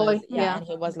golden boy, and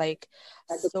he was like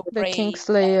so the brave.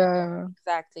 Kingslayer.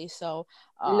 Exactly. So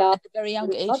at a very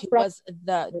young age, he was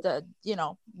the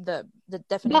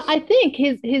definition. But I think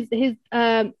his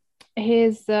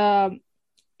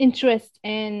interest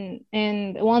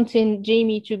and wanting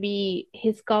Jamie to be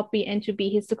his copy and to be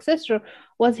his successor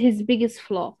was his biggest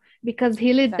flaw, because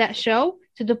he led that show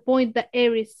to the point that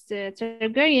Aerys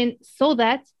Targaryen saw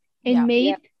that and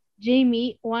made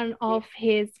Jamie one of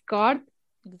his guard.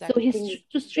 Exactly. So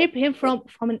to strip him from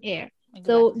an heir. Exactly.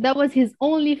 So that was his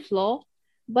only flaw,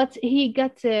 but he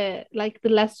got like the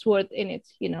last word in it,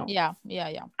 Yeah,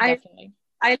 definitely.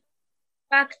 I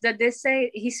fact that they say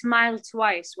he smiled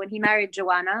twice when he married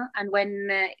Joanna and when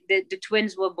the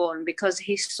twins were born, because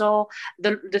he saw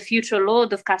the future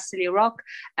Lord of Castle Rock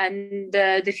and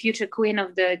the future Queen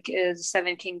of the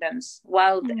Seven Kingdoms.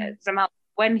 While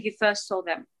when he first saw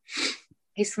them,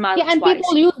 he smiled twice. And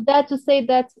people use that to say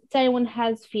that Tywin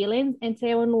has feelings and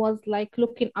Tywin was like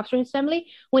looking after his family,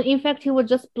 when in fact he was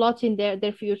just plotting their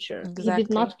future. Exactly. He did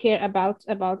not care about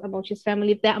his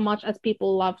family that much as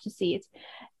people love to see it.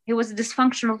 He was a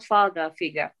dysfunctional father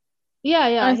figure.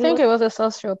 Yeah. I think he was a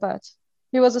sociopath.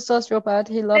 He was a sociopath.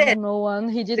 He loved no one.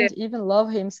 He didn't even love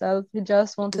himself. He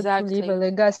just wanted to leave a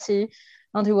legacy.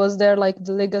 And he was there like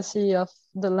the legacy of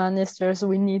the Lannisters.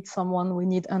 We need someone. We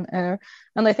need an heir.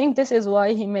 And I think this is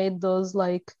why he made those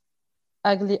like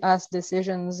ugly ass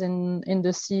decisions in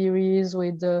the series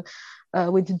with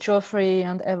Joffrey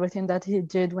and everything that he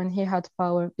did when he had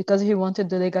power, because he wanted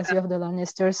the legacy of the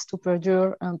Lannisters to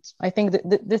perdure. And I think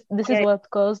this is what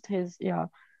caused his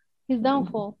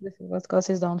downfall. This is what caused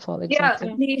his downfall. Exactly.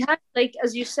 Yeah, he had, like,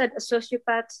 as you said, a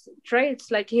sociopath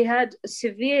traits. Like he had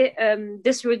severe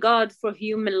disregard for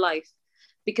human life,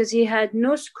 because he had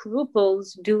no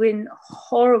scruples doing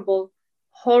horrible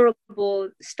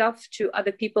stuff to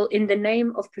other people in the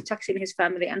name of protecting his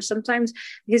family. And sometimes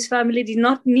his family did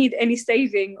not need any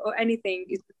saving or anything.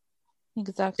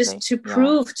 Exactly. Just to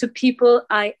prove to people,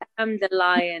 I am the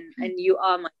lion and you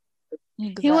are my.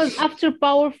 Exactly. He was after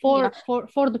power for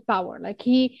the power. Like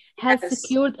he has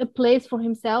secured a place for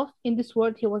himself in this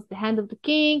world. He was the hand of the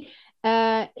king.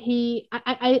 I'm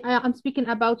speaking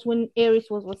about when Aerys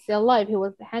was still alive. He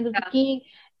was the hand of the king.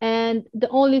 And the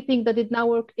only thing that did not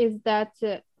work is that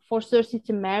for Cersei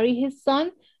to marry his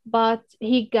son, but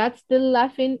he got still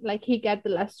laughing, like he got the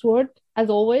last word as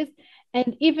always.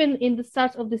 And even in the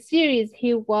start of the series,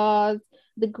 he was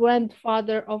the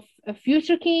grandfather of a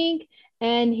future king,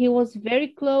 and he was very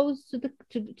close to the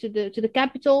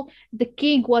capital. The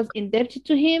king was indebted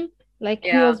to him. Like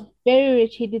he was very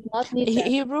rich. He did not need that.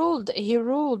 He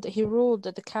ruled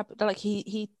the capital. Like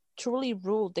he truly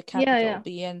ruled the capital,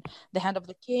 being the hand of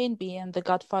the king, being the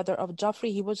godfather of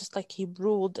Joffrey. He was just like, he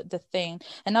ruled the thing.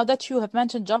 And now that you have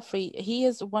mentioned Joffrey, he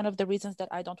is one of the reasons that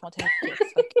I don't want to have kids.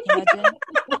 Like, imagine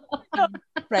being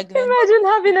pregnant. Imagine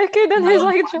having a kid and he's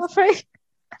like Joffrey.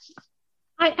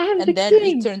 I am and then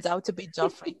king. It turns out to be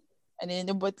Joffrey. And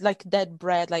then with like dead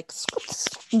bread, like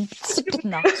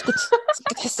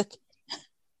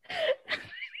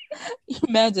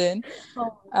imagine.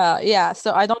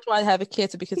 So I don't want to have a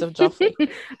kid because of Joffrey.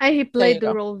 And he played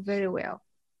the role very well.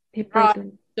 He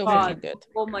played so very good.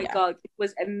 Oh my god, it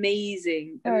was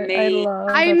amazing.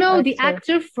 I know the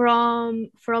actor from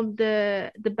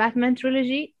the Batman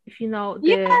trilogy, if you know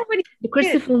the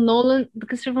Christopher Nolan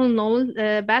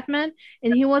Batman,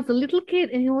 and he was a little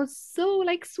kid and he was so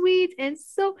like sweet and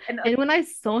when I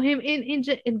saw him in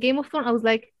Game of Thrones, I was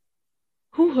like,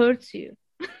 who hurts you?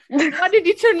 Why did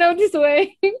you turn out this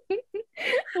way?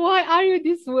 Why are you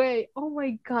this way? Oh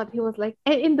my god, he was like,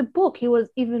 and in the book he was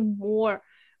even more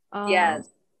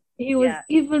he was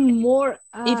even more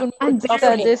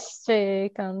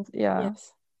sadistic and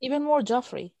even more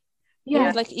Joffrey. He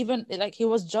was like, even like he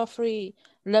was Joffrey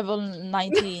level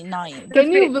 99.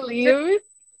 Can you believe it?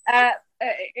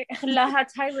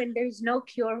 Tywin, there's no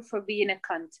cure for being a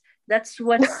cunt. That's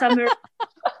what Summer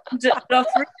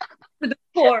Joffrey to the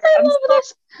core.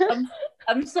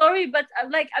 I'm sorry, but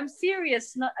I'm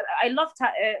serious. I love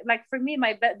like, for me,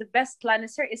 the best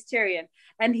Lannister is Tyrion,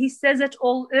 and he says it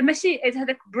all. It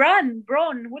had Bronn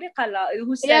who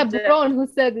said Bronn who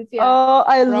said it. Oh,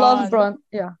 I love Bronn.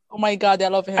 Yeah. Oh my god, I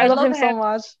love him. I love him so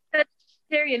much.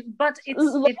 Tyrion, but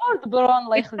Lord Bronn,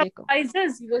 like he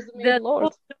was the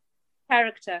Lord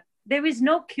character. There is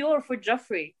no cure for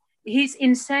Joffrey. He's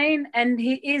insane, and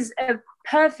he is a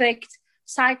perfect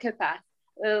psychopath.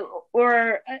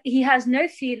 or he has no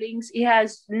feelings. He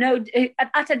has no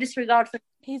utter disregard for.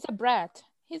 He's a brat.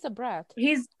 He's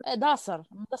He's داصر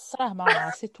مدصرة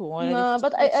معاه c'est tout. No,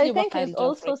 but I think it's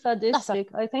also sadistic.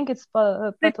 I think it's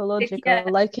pathological. Yeah.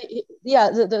 Like,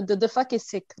 the fuck is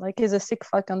sick. Like, he's a sick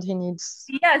fuck and he needs.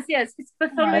 Yes, it's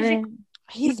pathological.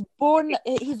 He's born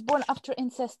after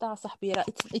incest.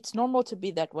 It's normal to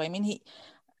be that way. I mean,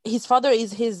 his father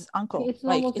is his uncle. It's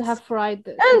normal to have pride.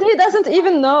 And he doesn't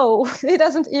even know. He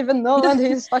doesn't even know, and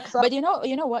he's fucked up. But you know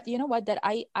what? That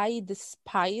I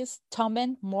despise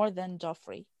Tommen more than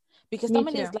Joffrey, because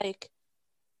Tommen is like,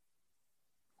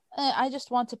 I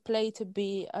just want to play to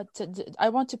be. I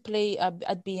want to play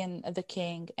at being the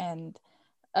king, and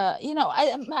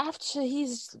after he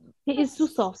is too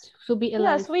soft to be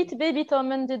alive. Yeah, sweet baby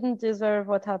Tommen didn't deserve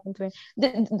what happened to him.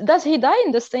 Does he die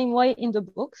in the same way in the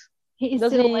books?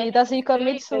 Does he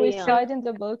commit suicide in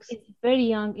the books? He's very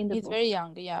young in the books. He's very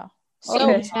young, yeah. So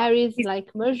he marries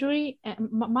like Marjorie.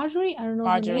 Marjorie, I don't know.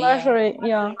 Marjorie,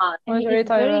 yeah. And he's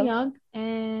very young,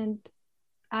 and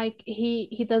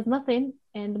he does nothing,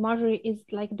 and Marjorie is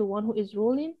like the one who is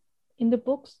ruling in the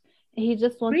books. And he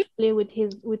just wants to play with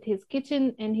his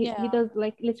kitchen, and he does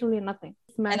like literally nothing.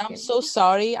 And I'm so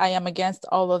sorry. I am against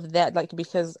all of that, like,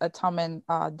 because Tommen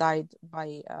died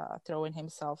by throwing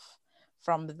himself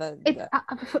from the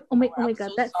oh my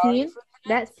god,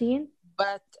 that scene.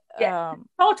 But the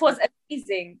shot was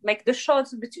amazing. Like the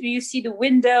shots between, you see the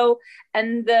window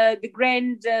and the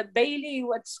Grand Bailey,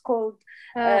 what's called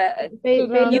the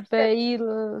Baelor,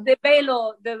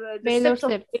 the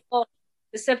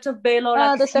Sept of Baelor.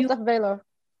 Like the Sept of Baelor.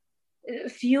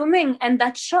 Fuming, and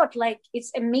that shot, like,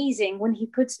 it's amazing when he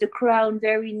puts the crown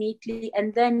very neatly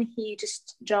and then he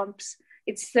just jumps.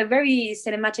 It's very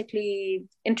cinematically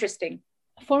interesting.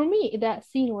 For me, that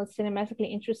scene was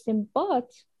cinematically interesting, but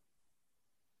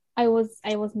I was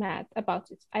mad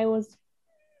about it. I was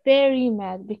very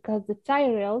mad because the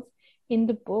Tyrells in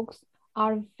the books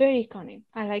are very cunning.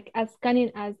 I like as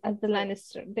cunning as the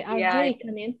Lannister. They are very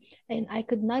cunning, and I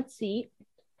could not see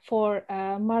for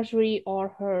Marjorie or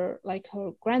her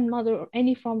grandmother or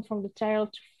any from the Tyrell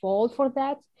to fall for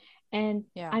that. And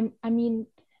I mean,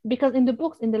 because in the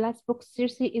books, in the last book,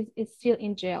 Cersei is still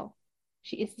in jail.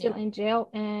 She is still in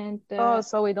jail, and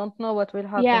so we don't know what will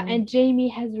happen. Yeah, and Jaime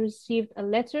has received a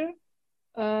letter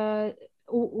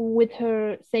with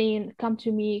her saying, come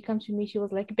to me. She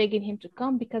was like begging him to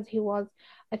come because he was,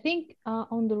 I think,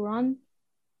 on the run.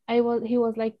 He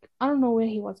was like, I don't know where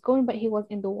he was going, but he was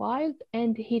in the wild,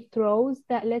 and he throws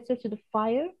that letter to the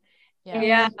fire.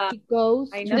 Yeah. And he goes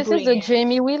to This is the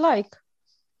Jaime we like.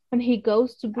 And he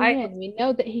goes to Brienne. We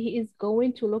know that he is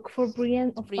going to look for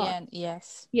Brienne. Brienne,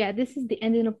 yes. Yeah, this is the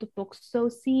ending of the book. So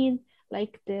seeing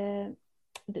like the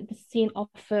scene of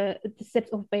the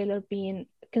Sept of Baelor being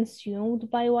consumed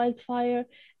by wildfire,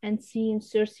 and seeing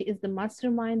Cersei is the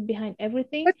mastermind behind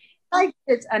everything. I liked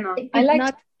it, Anna.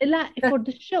 For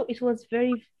the show, it was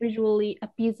very visually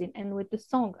appeasing, and with the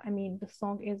song, I mean, the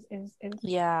song is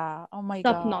oh my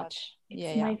god, top notch.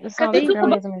 The song is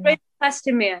amazing.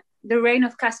 Castamere. The Reign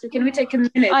of Castamere. Can we take a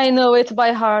minute? I know it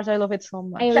by heart. I love it so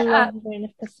much. I love the Reign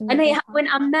of Castamere. And when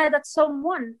I'm mad at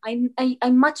someone, I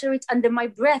mutter it under my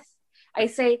breath. I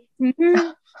say, and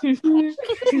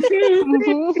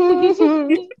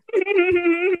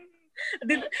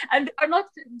are not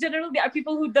generally are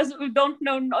people who don't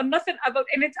know nothing about,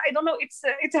 and it, I don't know,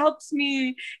 it helps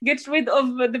me get rid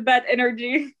of the bad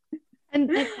energy.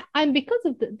 And because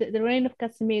of the Reign of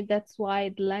Castamere, that's why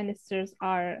the Lannisters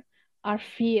are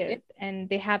feared, and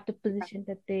they have the position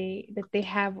that they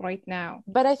have right now.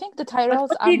 But I think the Tyrells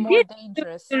are more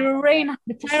dangerous. The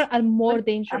Tyrells are more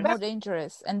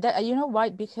dangerous. And that, you know why?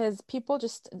 Because people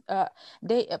just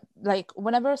they like,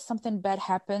 whenever something bad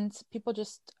happens, people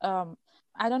just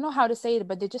I don't know how to say it,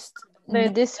 but they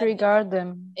disregard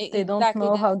them. They don't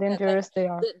know how dangerous they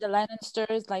are. The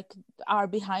Lannisters like are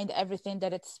behind everything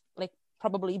that it's like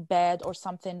probably bad or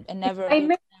something, and never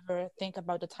think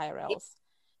about the Tyrells.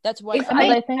 That's why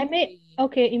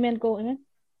okay, Iman, go in.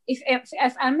 If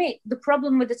I may, the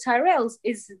problem with the Tyrells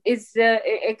is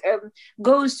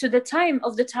goes to the time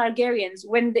of the Targaryens,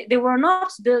 when they were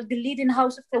not the leading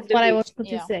house of the what I was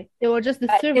going to say. They were just the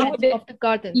servants of the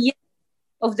garden. Yeah,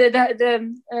 of the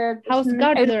House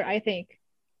Gardener, I think.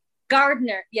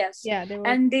 Gardener, yes. Yeah, they were.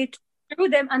 And they threw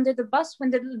them under the bus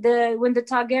when the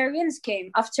Targaryens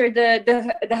came after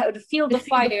the field of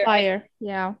fire.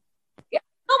 Yeah.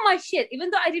 My shit,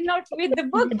 even though I did not read the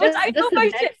book, but I know my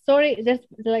shit. Story, just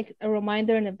like a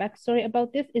reminder and a backstory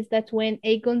about this is that when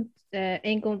Aegon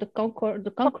the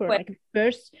Conqueror, like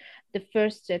first the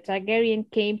first Targaryen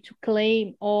came to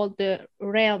claim all the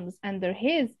realms under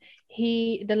the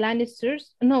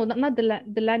Lannisters, no, not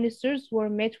the Lannisters were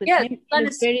met with him in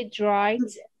a very dry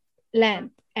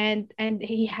land, and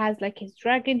he has like his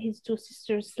dragon, his two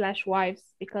sisters / wives,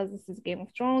 because this is Game of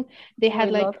Thrones. They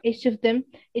had like each of them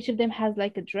has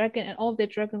like a dragon, and all the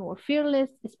dragon were fearless,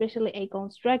 especially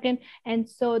Aegon's dragon. And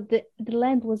so the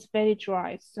land was very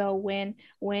dry. So when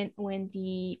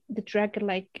the dragon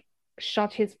like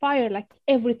shot his fire, like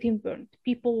everything burned.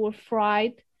 People were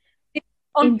fried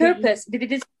on purpose. They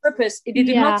did it on purpose. It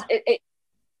did not. It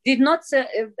did not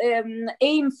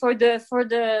aim for the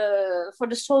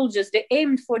soldiers. They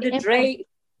aimed for the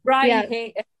dry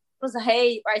hay. It was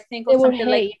hay, I think, or something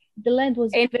like. The land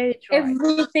was very dry.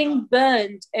 Everything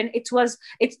burned, and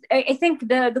I think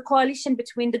the coalition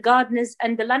between the Gardeners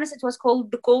and the Lannisters, it was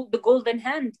called the Golden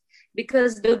Hand,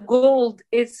 because the gold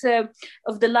is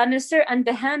of the Lannister, and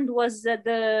the hand was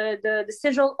the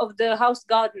sigil of the House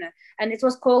Gardener, and it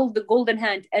was called the Golden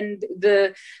Hand. And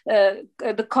the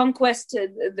conquest,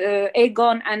 the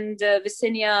Aegon and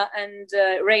Visenya and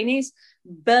Rhaenys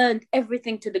burned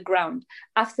everything to the ground.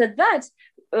 After that,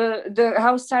 the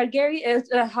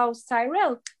House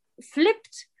Tyrell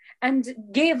flipped and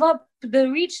gave up the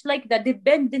reach like that. They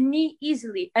bend the knee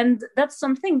easily, and that's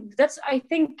something that's, I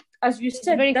think, as you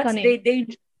said, that's they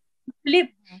flip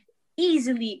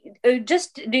easily.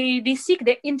 Just they seek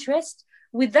their interest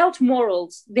without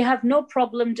morals. They have no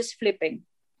problem just flipping.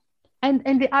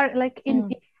 And they are like in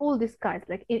full disguise,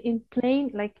 like in plain,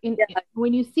 like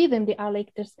when you see them, they are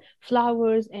like there's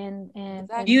flowers and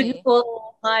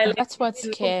beautiful smiling, that's what's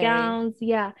scary. Gowns,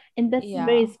 and that's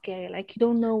very scary. Like you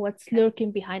don't know what's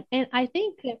lurking behind. And I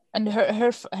think and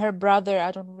her brother,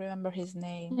 I don't remember his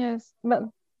name. Yes, but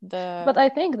I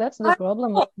think that's the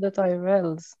problem with the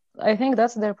Tyrells. I think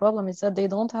that's their problem, is that they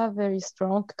don't have very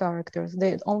strong characters.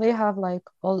 They only have like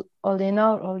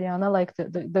Olenna, like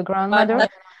the grandmother.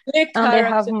 And they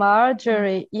have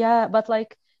Marjorie, but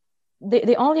like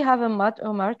they only have a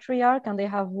matriarch, and they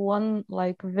have one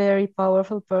like very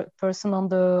powerful person on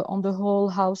the whole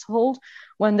household,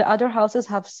 when the other houses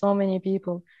have so many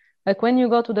people. Like when you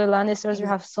go to the Lannisters, you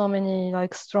have so many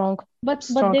like strong but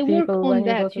they work people. on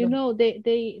that,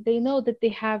 they know that they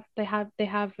have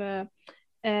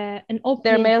an opening.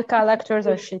 Their male characters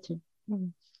are shitty.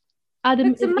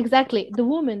 Exactly. The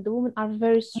women are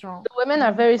very strong. The women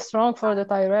are very strong for the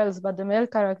Tyrells, but the male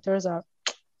characters are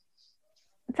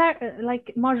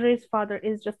like Marjorie's father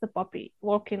is just a puppy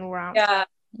walking around. For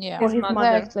his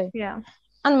mother. Exactly.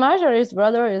 And Marjorie's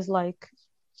brother is like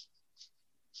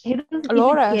he doesn't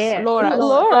Loras.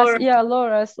 Yeah,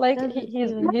 Loras. Like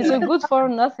he's a good for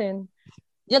nothing.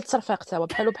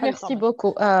 Merci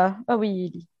beaucoup.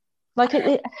 Oui. Like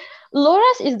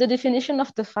Loras is the definition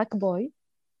of the fuck boy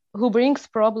who brings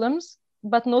problems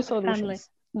but no solutions.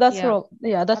 That's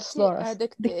that's Loras.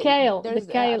 The Kale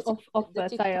of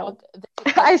Tyrell.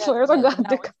 I swear to God,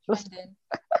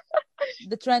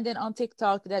 the trending on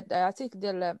TikTok that I think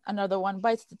another one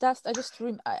bites the dust.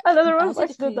 Another one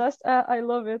bites the dust. I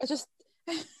love it. I just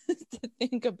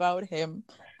think about him.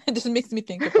 It just makes me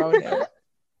think about him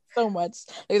so much.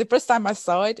 Like the first time I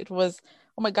saw it, it was,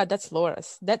 oh my God, that's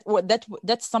Loras.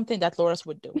 That's something that Loras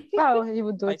would do. Wow, he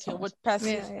would do like it. He would pass.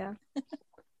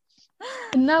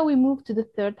 And now we move to the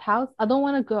third house. I don't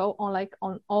want to go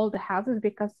on all the houses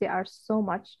because there are so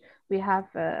much. We have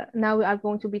now we are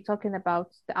going to be talking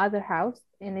about the other house,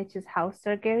 and it is House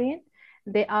Targaryen.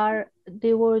 They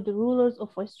were the rulers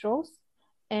of Westeros,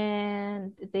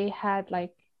 and they had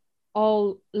like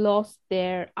all lost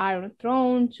their Iron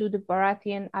Throne to the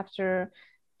Baratheon after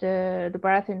the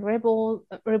Baratheon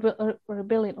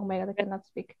rebellion. Oh my God, I cannot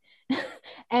speak.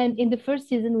 And in the first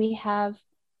season, we have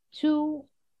 2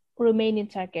 remaining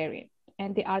Targaryen,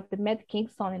 and they are the Mad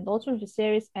King's son and daughter,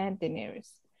 Viserys and Daenerys.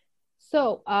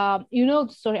 So you know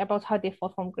the story about how they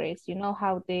fought from grace. You know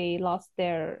how they lost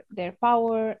their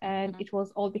power, and it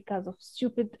was all because of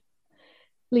stupid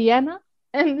Lyanna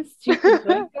and stupid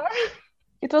Rhaegar.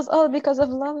 It was all because of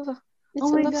love. It's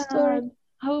oh a my love God. story.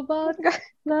 How about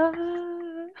love?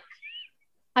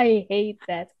 I hate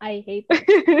that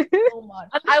so much.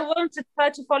 I wanted her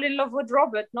to fall in love with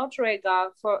Robert, not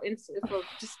Rhaegar, for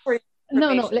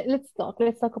No, let's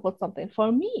talk about something.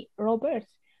 For me, Robert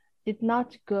did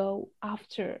not go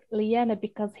after Lyanna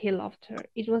because he loved her.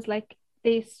 It was like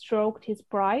they stroked his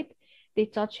pride, they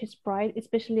touched his pride,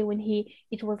 especially when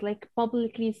it was like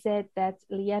publicly said that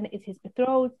Lyanna is his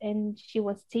betrothed, and she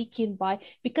was taken by,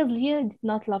 because Lyanna did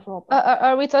not love Robert.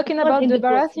 Are we talking about the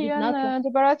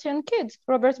Baratheon kid,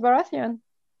 Robert Baratheon?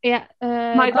 Yeah.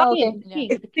 I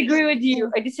disagree with you.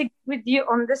 I disagree with you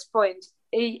on this point.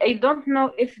 I don't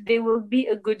know if they will be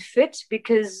a good fit,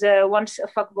 because once a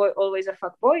fuckboy, always a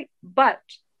fuckboy. But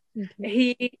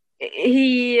he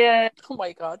Oh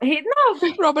my God. he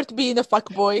no Robert being a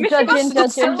fuckboy. Judging.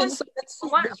 That's so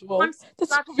visual. once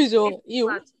That's so visual.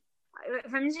 You.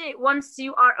 فهمتي? Once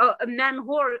you are a man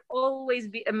whore, always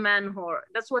be a man whore.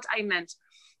 That's what I meant.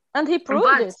 And he proved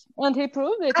But- it. And he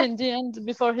proved it in the end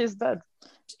before his death.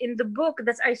 In the book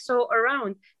that I saw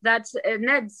around, that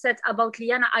Ned said about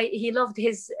Lyanna, he loved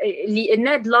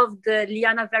Ned loved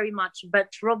Lyanna very much, but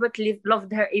Robert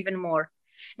loved her even more,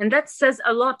 and that says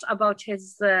a lot about his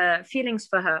feelings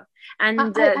for her. And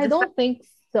I don't think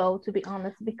so, to be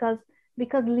honest, because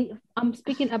I'm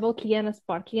speaking about Lyanna's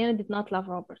part. Lyanna did not love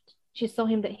Robert. She saw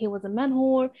him that he was a man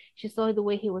whore. She saw the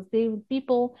way he was dealing with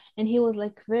people, and he was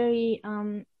like very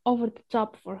over the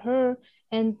top for her,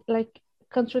 and like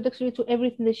contradictory to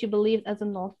everything that she believed as a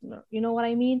Northerner. You know what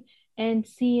I mean? And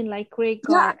seeing like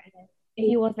Rhaegar,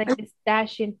 he was like this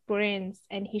dashing prince,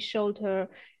 and he showed her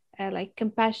like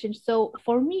compassion. So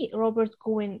for me, Robert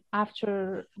going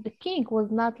after the king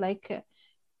was not like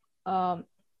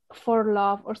for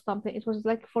love or something. It was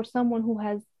like for someone who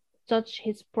has touched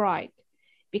his pride,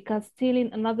 because stealing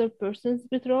another person's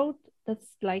betrothed, that's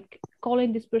like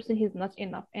calling this person he's not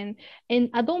enough. And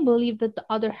I don't believe that the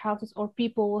other houses or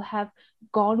people will have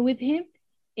gone with him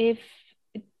if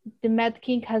the Mad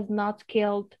King has not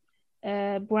killed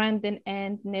Brandon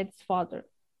and Ned's father.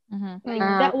 Like,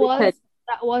 that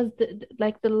was the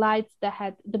like the lights that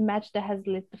had the match that has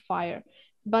lit the fire.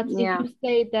 But if you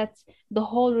say that the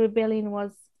whole rebellion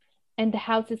was, and the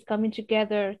houses coming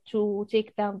together to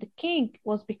take down the king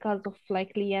was because of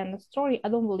like Lyanna's story, I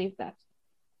don't believe that.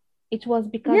 It was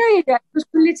because it was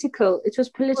political. It was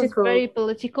political. It was very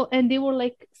political, and they were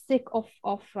like sick of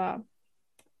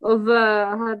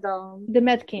the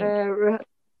Mad King.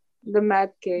 The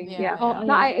Mad King. Yeah. Oh,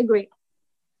 no, yeah. I agree.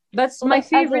 But So my like,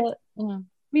 favorite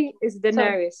me is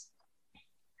Daenerys.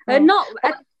 No,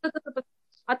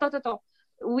 I thought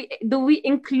we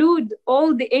include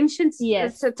all the ancients?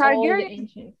 Yes, Targaryen. all the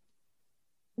ancients.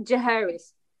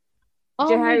 Jaehaerys. Oh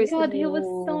Jaehaerys. my God, he was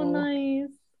so nice.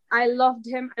 I loved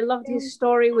him. I loved his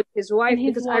story with his wife, And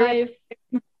his because wife.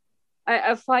 I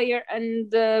read Fire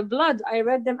and Blood. I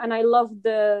read them, and I loved.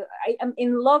 I am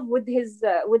in love with his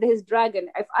dragon.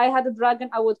 If I had a dragon,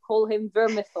 I would call him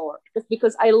Vermithor, just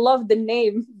because I love the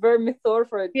name Vermithor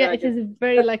for a dragon. Yeah, it is a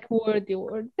very like wordy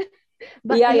word.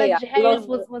 But Jaehaerys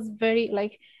was very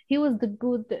like, he was the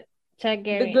good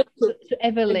Targaryen to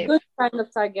ever live. The good kind of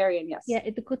Targaryen, yes. Yeah,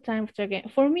 it's a good time for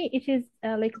Targaryen. For me, it is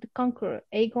like the Conqueror,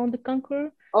 Aegon the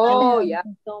Conqueror. Oh, I loved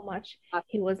him so much.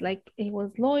 He was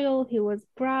loyal, he was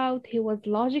proud, he was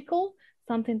logical,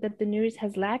 something that Daenerys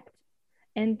has lacked.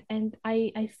 And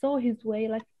I saw his way,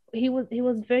 like he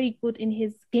was very good in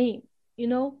his game, you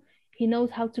know? He knows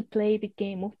how to play the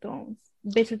Game of Thrones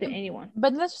better than anyone.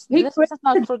 But let's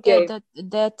not forget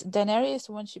that Daenerys,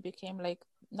 when she became like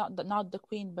not the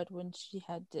queen, but when she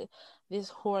had this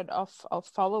horde of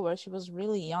followers, she was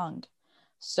really young.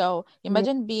 So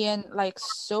imagine being like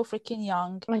so freaking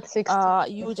young, like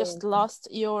 60. you just lost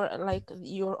your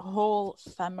whole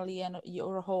family and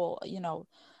your whole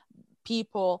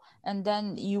people, and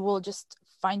then you will just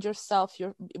find yourself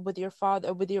with your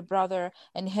father, with your brother,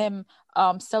 and him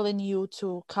selling you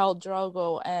to Khal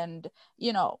Drogo, and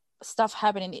stuff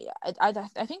happening.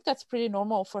 I think that's pretty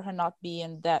normal for her not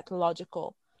being that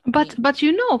logical. But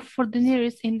for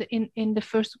Daenerys in the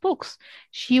first books,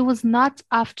 she was not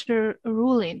after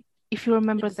ruling. If you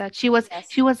remember that, she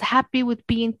was happy with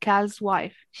being Cal's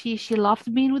wife. She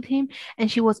loved being with him, and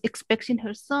she was expecting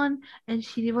her son. And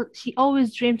she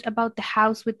always dreamed about the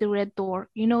house with the red door.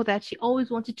 You know that she always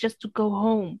wanted just to go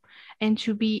home and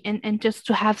to be and just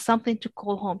to have something to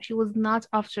call home. She was not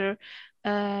after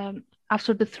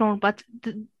the throne. But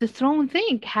the throne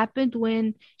thing happened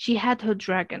when she had her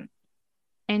dragon.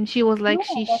 And she was like,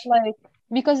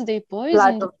 because they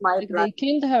poisoned, they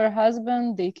killed her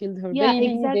husband, they killed her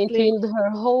baby, exactly. They killed her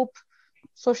hope.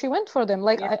 So she went for them.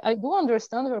 I do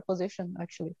understand her position,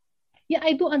 actually. Yeah,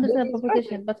 I do understand her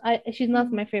position, but she's not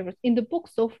my favorite. In the book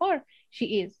so far,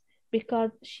 she is,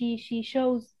 because she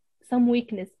shows some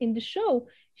weakness. In the show,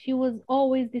 she was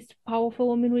always this powerful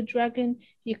woman with dragon.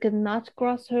 You cannot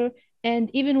cross her.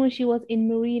 And even when she was in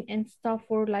Marine and stuff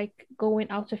were like going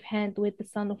out of hand with the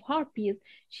Son of Harpies,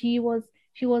 she was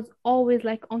always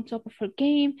like on top of her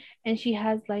game. And she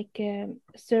has like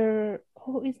Sir,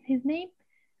 who is his name?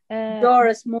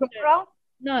 Doris Morrow?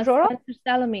 No, Spencer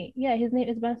Salome. Yeah, his name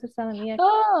is Spencer Salome. Yeah.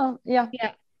 Oh, yeah.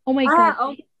 Yeah. Oh my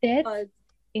God. His death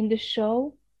in the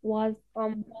show was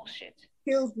bullshit.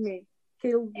 Killed me.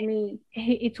 It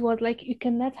It was like, you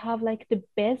cannot have like the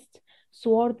best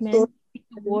swordmen in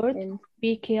the world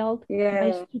be killed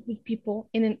by stupid people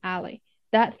in an alley.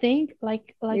 That thing,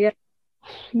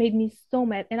 made me so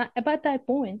mad. And about that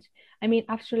point, I mean,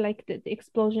 after like the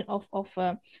explosion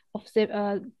the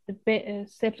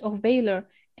Sept of Baylor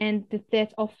and the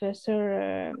death of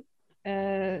Sir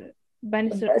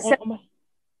Bannister.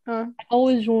 I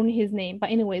always ruin his name, but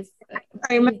anyways,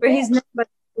 I remember his name, but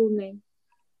full name.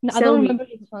 no, I don't remember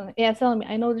his full name. Yeah, Selmy.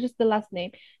 I know just the last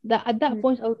name. At that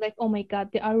point, I was like, oh my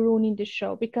God, they are ruining the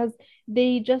show because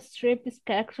they just stripped this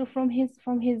character from his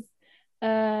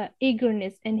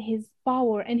eagerness and his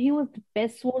power, and he was the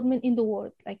best swordman in the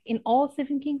world. Like in all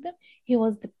Seven Kingdoms, he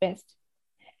was the best.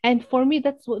 And for me,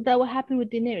 what happened with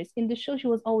Daenerys. In the show, she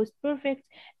was always perfect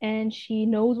and she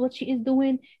knows what she is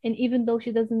doing. And even though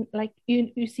she doesn't like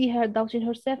you see her doubting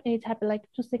herself, and it happened like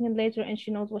 2 seconds later, and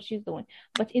she knows what she's doing.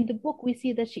 But in the book, we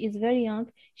see that she is very young.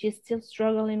 She's still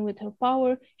struggling with her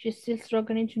power. She's still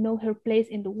struggling to know her place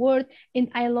in the world.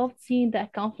 And I loved seeing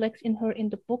that conflict in her in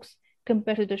the books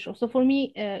compared to the show. So for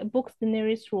me, books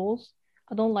Daenerys rules.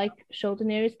 I don't like show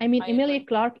Daenerys. I mean, Emilia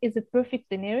Clarke is a perfect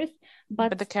Daenerys,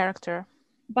 but the character.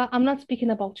 But I'm not speaking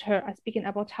about her. I'm speaking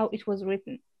about how it was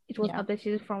written. It was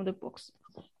adapted from the books.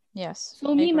 Yes.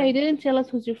 So Mima, you didn't tell us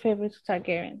who's your favorite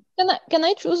Targaryen. Can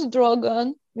I choose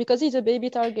Drogon? Because he's a baby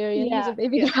Targaryen. Yeah, he's a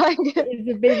baby dragon. He's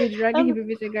a baby dragon. He's a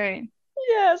baby Targaryen.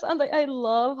 Yes, and I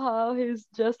love how he's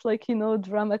just like,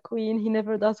 drama queen. He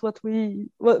never does what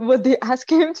they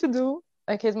ask him to do.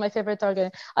 Like, he's my favorite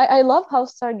Targaryen. I love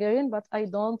House Targaryen, but I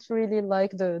don't really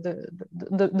like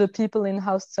the people in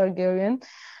House Targaryen.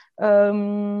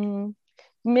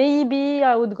 Maybe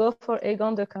I would go for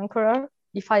Aegon the Conqueror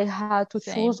if I had to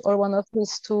choose, or one of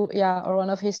his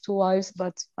two wives,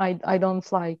 but I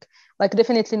don't like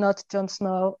definitely not Jon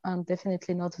Snow and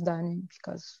definitely not Dany,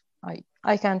 because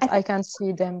I can't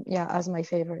see them as my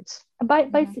favorites.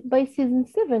 By season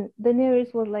 7,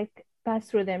 Daenerys was like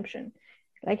past redemption.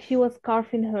 Like she was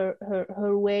carving her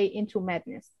way into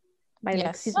madness.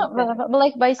 By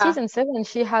season 7,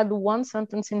 she had one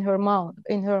sentence in her mouth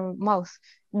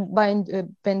by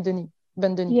Ben Denis.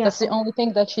 Yeah. That's the only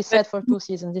thing that she said for 2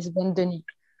 seasons is Ben Denis.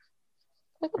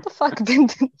 Like, what the fuck, Ben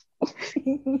Denis?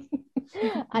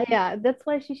 Yeah, that's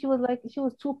why she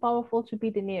was too powerful to be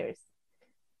Daenerys.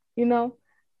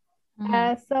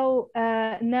 So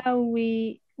now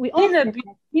we all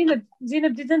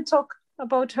Zainab didn't talk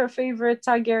about her favorite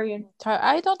Targaryen.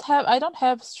 I don't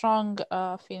have strong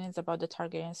feelings about the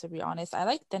Targaryens, to be honest. I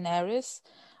like Daenerys.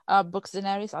 Books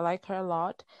Daenerys, I like her a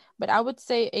lot, but I would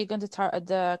say Aegon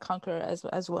the Conqueror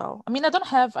as well. I mean, I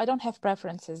don't have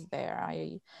preferences there.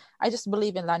 I just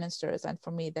believe in Lannisters, and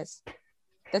for me that's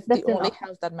the only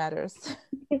house that matters.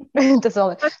 That's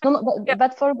all.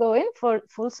 But for going for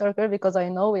full circle, because I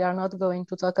know we are not going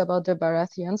to talk about the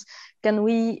Baratheons, can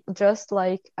we just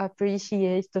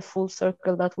appreciate the full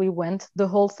circle that we went? The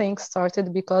whole thing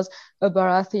started because a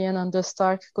Baratheon and the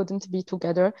Stark couldn't be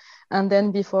together, and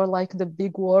then before the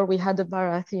big war, we had a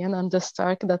Baratheon and the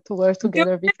Stark that were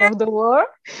together before the war.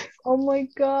 Oh my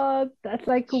God, that's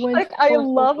I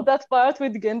love that part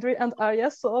with Gendry and Arya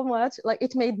so much.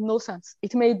 It made no sense.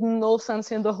 It made no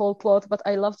sense in the whole plot, but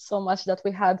I loved so much that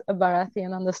we had a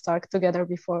Baratheon and a Stark together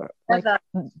before.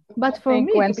 But for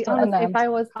me, to be honest, if I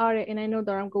was Arya and I know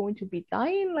that I'm going to be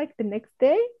dying the next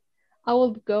day, I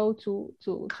would go to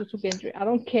Gendry. I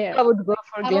don't care. I would go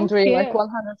for Gendry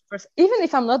 100%. Even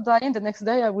if I'm not dying the next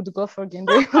day, I would go for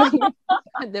Gendry.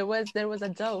 There was a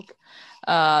joke.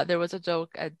 There was a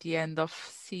joke at the end of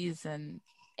season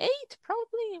 8,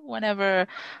 probably, whenever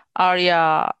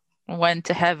Arya went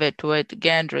to have it with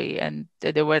Gendry, and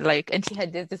they were and she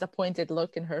had this disappointed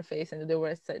look in her face, and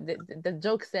the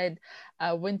joke said,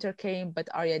 winter came but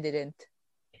Arya didn't.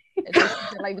 It was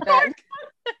something like that.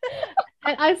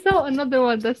 And I saw another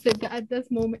one that said that at this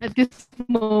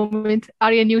moment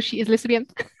Arya knew she is lesbian.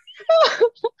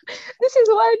 This is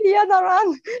why Lyanna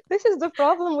ran. This is the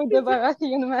problem with the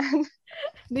Baratheon man.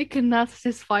 They cannot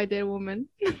satisfy their woman.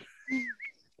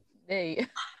 They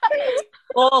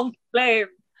bold claim.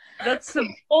 That's a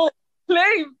bold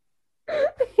claim.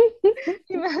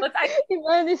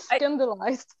 Iman is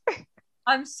scandalized.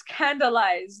 I'm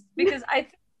scandalized because I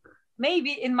think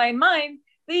maybe in my mind,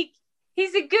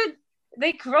 he's a good,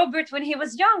 Robert when he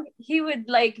was young, he would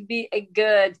be a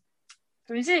good.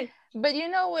 But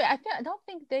I don't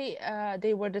think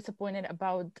they were disappointed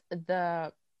about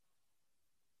the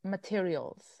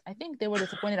materials. I think they were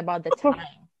disappointed about the time,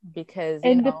 because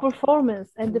the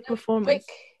performance.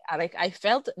 I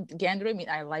felt Gendry. I mean,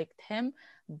 I liked him,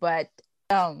 but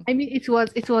I mean, it was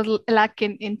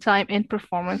lacking in time and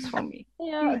performance for me.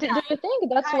 Yeah, do you think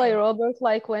that's why Robert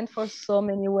went for so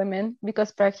many women?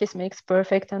 Because practice makes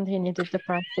perfect and he needed the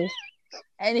practice.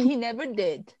 And he never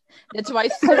did. That's why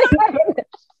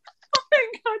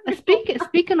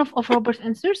Speaking of Robert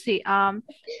and Cersei,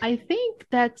 I think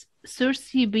that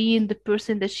Cersei being the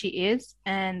person that she is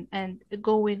and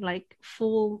going like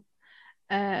full,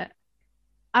 I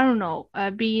don't know,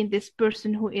 being this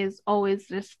person who is always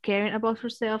just caring about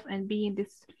herself and being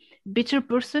this bitter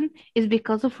person is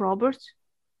because of Robert.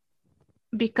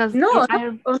 Because No,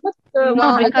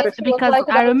 because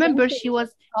I remember she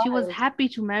was happy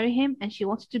to marry him and she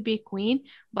wanted to be a queen,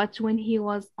 but when he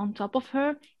was on top of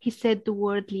her, he said the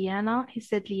word Lyanna. He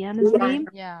said Lyanna's name,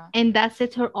 and that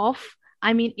set her off.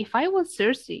 I mean, if I was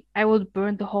Cersei, I would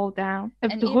burn the whole down,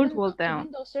 the whole world down.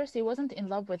 Even though Cersei wasn't in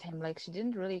love with him, like she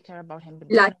didn't really care about him, but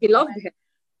like he loved him.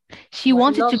 She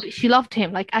loved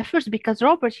him like at first because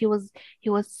Robert he was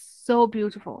so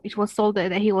beautiful. It was told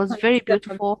that he was very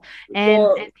beautiful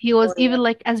and he was even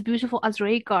like as beautiful as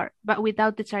Rhaegar, but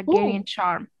without the Targaryen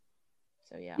charm.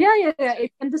 So yeah.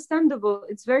 It's understandable.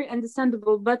 It's very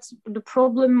understandable. But the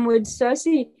problem with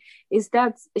Cersei is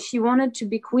that she wanted to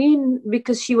be queen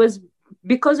because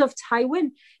of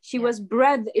Tywin. She was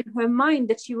bred in her mind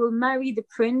that she will marry the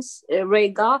prince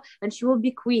Rhaegar and she will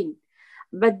be queen.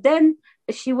 But then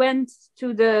she went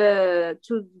to that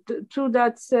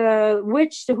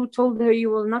witch who told her you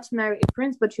will not marry a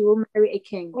prince, but you will marry a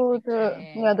king. Oh,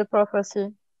 the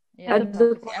prophecy. Yeah,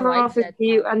 the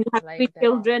prophecy, and you have 3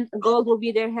 children. Gold will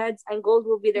be their heads, and gold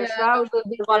will be their shroud.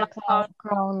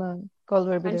 Crown, gold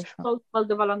will be their shroud. Called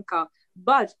the Valanka.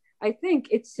 But I think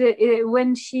it's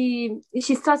when she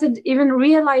started even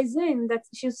realizing that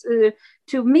she's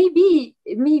to maybe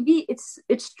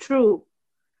it's true.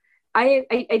 I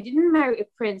didn't marry a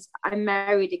prince. I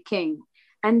married a king,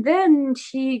 and then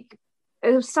she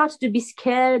started to be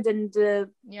scared, and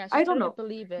I don't know.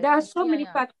 There are so many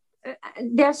factors.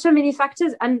 There are so many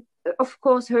factors, and of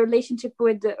course, her relationship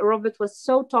with Robert was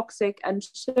so toxic and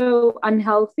so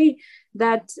unhealthy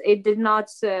that it did not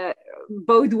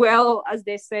bode well, as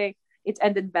they say. It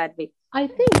ended badly. I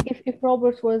think if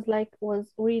Robert was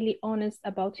really honest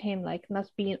about him, like not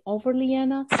being over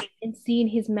Lyanna and seeing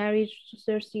his marriage to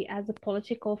Cersei as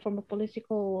from a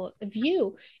political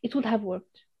view, it would have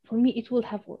worked. For me, it would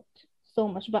have worked so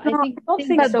much. But I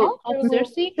think so. Of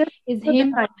Cersei is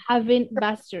him having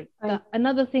bastards.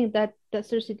 Another thing that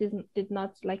Cersei did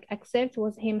not like accept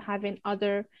was him having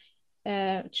other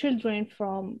children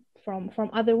from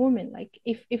other women. Like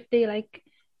if they like,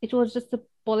 it was just a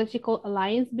political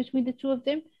alliance between the two of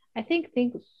them, I think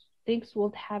things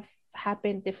would have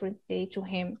happened differently to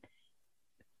him.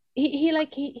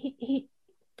 He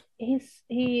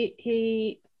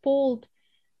pulled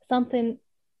something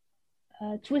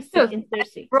twisted in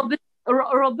Cersei.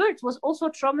 Robert was also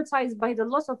traumatized by the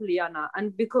loss of Lyanna,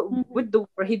 and because with the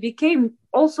war, he became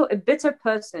also a bitter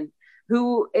person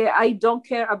who I don't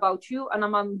care about you, and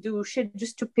I'm gonna do shit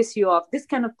just to piss you off. This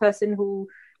kind of person who.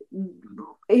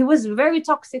 He was very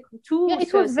toxic too. Yeah,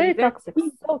 it was very toxic,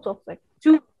 so toxic.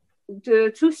 To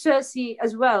Cersei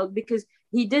as well, because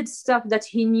he did stuff that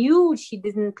he knew she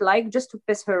didn't like just to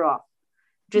piss her off,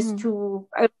 just to.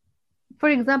 For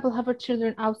example, have her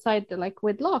children outside the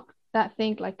wedlock. That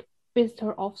thing pissed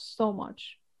her off so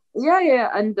much. Yeah,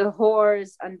 and the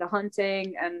whores and the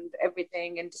hunting and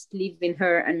everything, and just leaving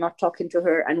her and not talking to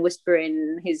her and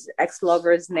whispering his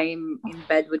ex-lover's name in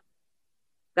bed with.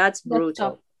 That's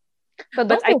brutal.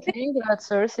 But I think that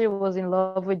Cersei was in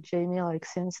love with Jaime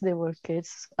since they were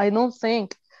kids. I don't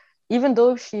think, even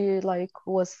though she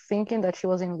was thinking that she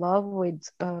was in love with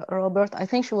Robert, I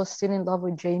think she was still in love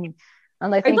with Jaime,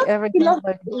 and I think everything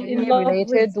Jaime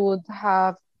related would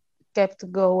have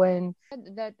kept going.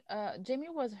 That Jaime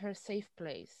was her safe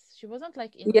place. She wasn't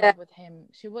in love with him.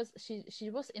 She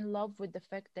was in love with the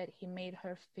fact that he made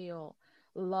her feel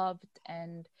loved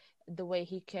and the way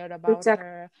he cared about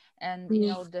her, and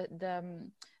the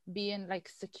being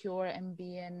secure and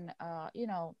being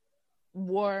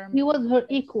warm. He was her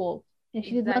equal, and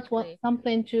she did not want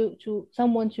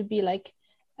someone to be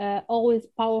always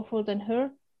powerful than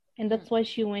her, and that's why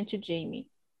she went to Jaime.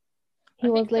 He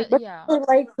was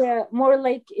more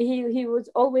like he was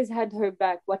always had her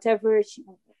back.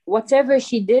 Whatever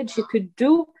she did, she could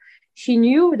do. She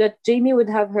knew that Jaime would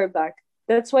have her back.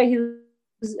 That's why he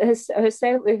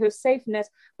her safeness,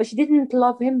 but she didn't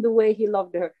love him the way he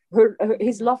loved her.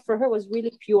 His love for her was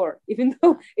really pure, even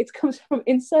though it comes from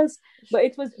incest, but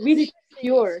it was really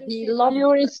pure. He loved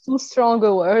pure is too strong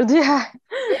a word. Yeah.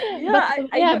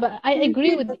 But I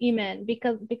agree with Iman,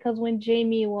 because when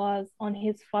Jamie was on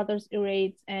his father's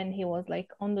raids and he was like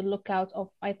on the lookout of,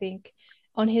 I think,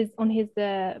 on his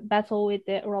battle with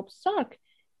the Robb Stark,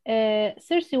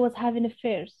 Cersei was having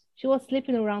affairs. She was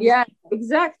sleeping around with people.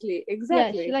 Exactly.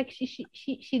 Yeah,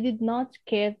 she did not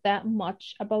care that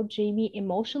much about Jamie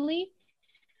emotionally,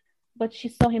 but she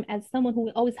saw him as someone who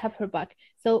will always have her back.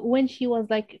 So when she was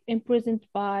like imprisoned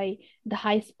by the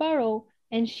High Sparrow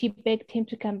and she begged him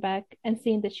to come back and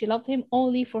saying that she loved him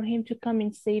only for him to come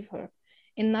and save her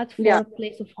and not for a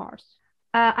place of horrors.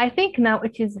 I think now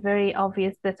it is very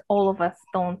obvious that all of us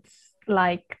don't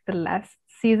like the last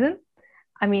season.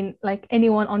 I mean, like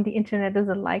anyone on the internet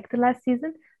doesn't like the last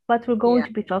season, but we're going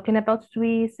to be talking about it.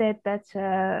 We said that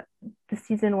the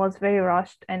season was very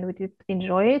rushed and we did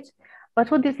enjoy it.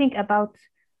 But what do you think about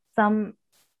the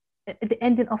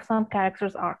ending of some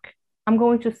characters' arc? I'm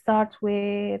going to start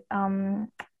with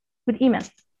Iman.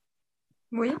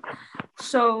 Oui.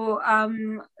 So,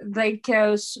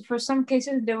 for some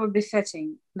cases, they were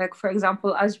befitting. Like, for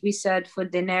example, as we said, for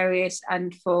Daenerys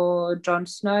and for Jon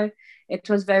Snow, it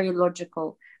was very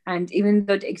logical. And even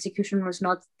though the execution was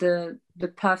not the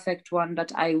perfect one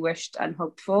that I wished and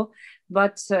hoped for,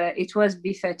 but it was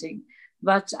befitting.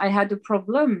 But I had a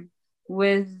problem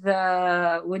with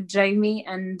Jaime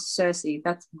and Cersei.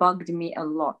 That bugged me a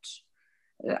lot.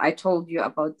 I told you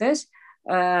about this.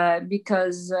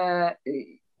 Because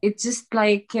it's just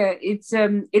like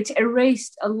it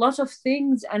erased a lot of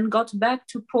things and got back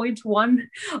to point one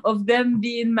of them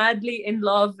being madly in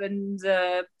love and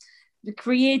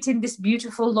creating this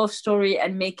beautiful love story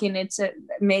and making it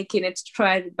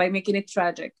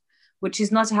tragic, which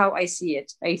is not how I see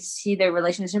it. I see their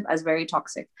relationship as very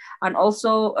toxic. And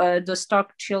also the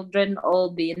Stark children all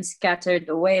being scattered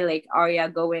away, like Arya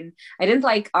going. I didn't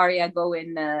like Arya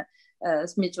going.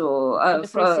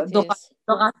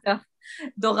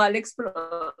 Dora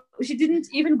l'explorer. She didn't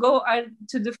even go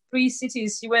to the free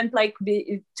cities. She went like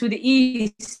to the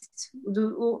east.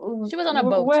 She was on a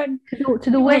boat. To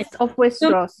the west of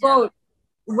Westeros.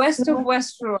 West of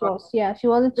Westeros. Yeah, she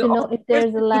wanted to know if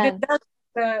there's a land.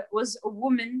 Was a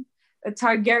woman,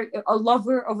 a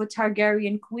lover of a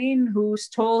Targaryen queen who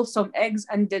stole some eggs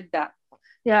and did that.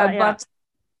 But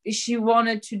she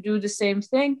wanted to do the same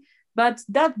thing. But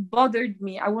that bothered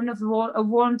me. I would have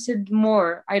wanted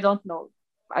more. I don't know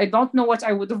what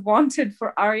I would have wanted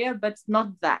for Arya, but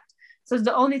not that. So it's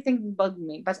the only thing that bugged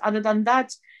me. But other than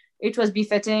that, it was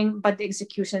befitting, but the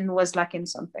execution was lacking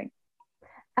something.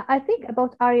 I think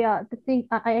about Arya, the thing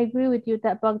I agree with you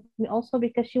that bugged me also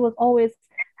because she was always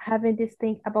having this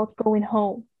thing about going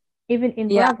home. Even in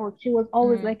Bravo, she was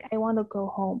always like, I want to go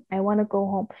home. I want to go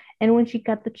home. And when she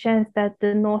got the chance that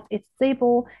the North is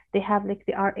stable, they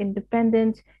are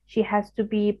independent. She has to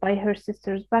be by her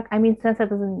sister's back. I mean, Sansa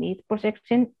doesn't need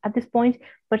protection at this point,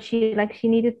 but she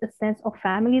needed a sense of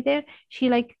family there. She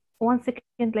 1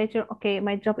 second later, okay,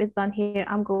 my job is done here.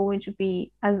 I'm going to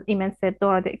be, as Iman said,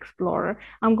 Dora the Explorer.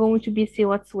 I'm going to be see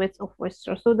what's west of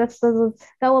Westeros. So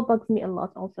that what bugs me a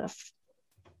lot also.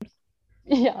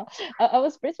 Yeah, I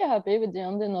was pretty happy with the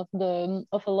ending of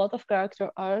a lot of character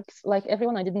arcs. Like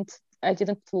everyone, I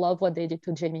didn't love what they did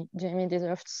to Jamie. Jamie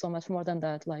deserved so much more than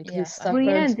that. Like he suffered.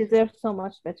 Brienne deserved so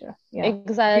much better. Yeah,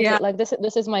 exactly. Yeah. Like this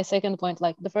is my second point.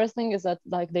 Like the first thing is that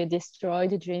like they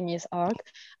destroyed Jamie's arc,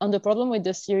 and the problem with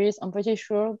the series, I'm pretty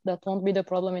sure that won't be the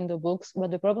problem in the books,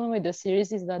 but the problem with the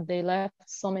series is that they left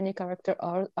so many character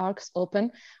arcs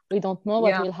open. We don't know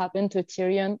what will happen to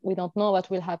Tyrion. We don't know what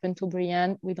will happen to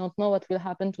Brienne. We don't know what will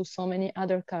happen to so many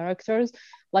other characters.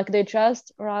 Like they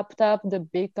just wrapped up the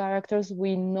big characters.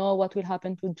 We know what will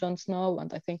happen to Jon Snow,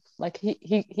 and I think like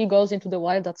he goes into the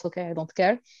wild. That's okay. I don't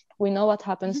care. We know what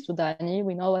happens to Dany.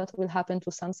 We know what will happen to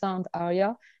Sansa and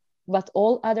Arya, but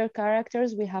all other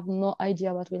characters, we have no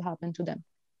idea what will happen to them.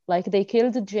 Like they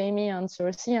killed Jaime and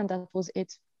Cersei, and that was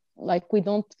it. Like we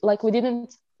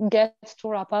didn't get to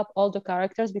wrap up all the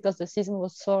characters because the season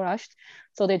was so rushed.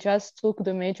 So they just took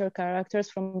the major characters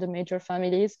from the major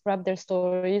families, wrapped their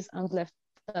stories, and left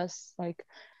us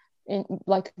in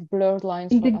blurred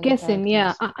lines. In the guessing,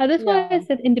 that's why I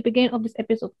said in the beginning of this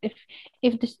episode,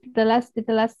 if the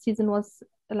last season was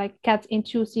like cut in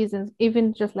 2 seasons,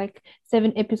 even just like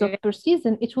 7 episodes per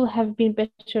season, it will have been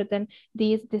better than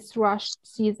this rushed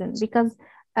season because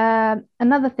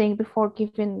Another thing before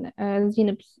giving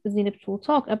Zainab to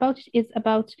talk about it is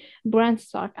about Bran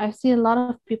Stark. I see a lot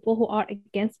of people who are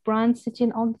against Bran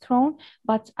sitting on the throne,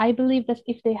 but I believe that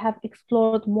if they have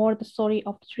explored more the story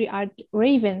of the Three-Eyed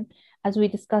Raven, as we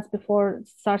discussed before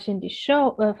starting this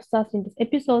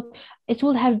episode, it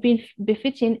would have been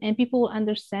befitting, and people will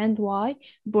understand why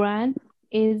Bran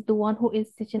is the one who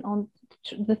is sitting on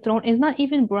the throne. Is not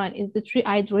even Bran, it's the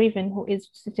three-eyed raven who is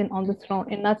sitting on the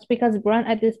throne, and that's because Bran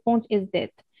at this point is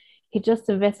dead. He's just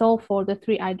a vessel for the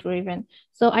three-eyed raven.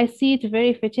 So I see it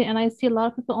very fitting, and I see a lot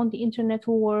of people on the internet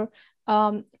who were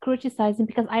criticizing,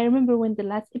 because I remember when the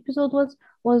last episode was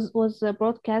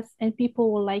broadcast, and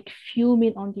people were like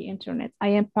fuming on the internet. I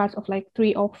am part of like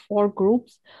 3 or 4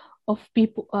 groups of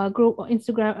people, group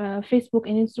Instagram, Facebook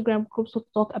and Instagram groups who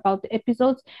talk about the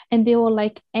episodes, and they were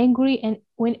like angry. And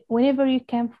whenever you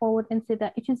came forward and said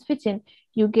that it is fitting,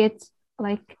 you get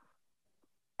like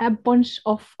a bunch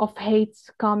of hate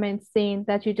comments saying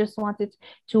that you just wanted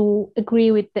to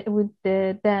agree with the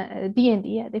ending.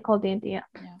 Yeah, they call the ending. Yeah.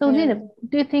 So Zainab,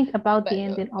 do you think about the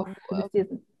ending of the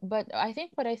season? But I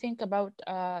think what I think about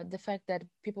the fact that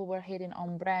people were hating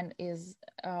on Bran is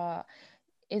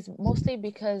mostly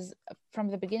because from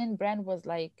the beginning Bran was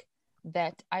like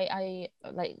that I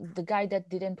like the guy that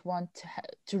didn't want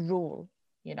to rule,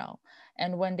 you know.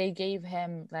 And when they gave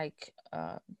him like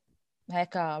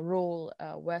Heka rule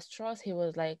Westeros, he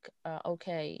was like,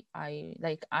 okay,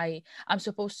 I'm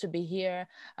supposed to be here.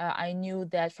 I knew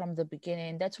that from the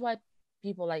beginning. That's what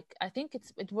people like. I think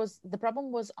it was the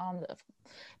problem was on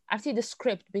actually the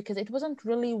script, because it wasn't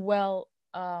really well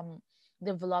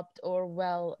developed or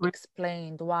well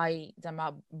explained why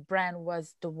Bran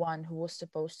was the one who was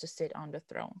supposed to sit on the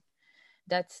throne.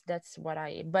 That's what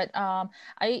but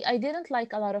I didn't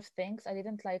like a lot of things. I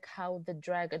didn't like how the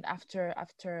dragon, after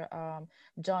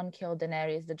Jon killed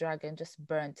Daenerys, the dragon just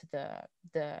burnt the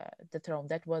throne.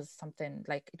 That was something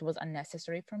like it was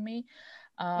unnecessary for me.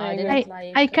 I didn't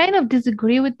like I kind of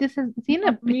disagree with this,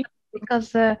 Zina,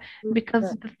 because the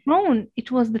throne,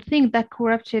 it was the thing that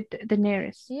corrupted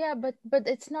Daenerys. Yeah, but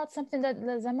it's not something that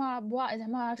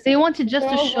they wanted just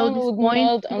to show this would point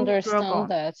not to understand Drogon.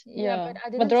 that. Yeah,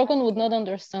 but Drogon would not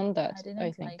understand that. I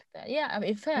didn't think. like that. Yeah, I mean,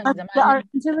 in fact, But they are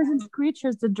intelligent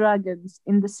creatures, the dragons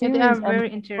in the series. They are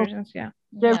very intelligent.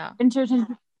 They're intelligent.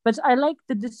 But I like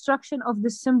the destruction of the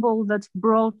symbol that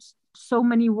brought so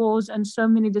many wars and so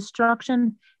many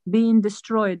destruction being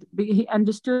destroyed. He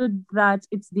understood that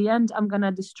it's the end. I'm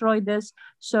gonna destroy this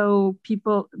so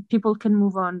people can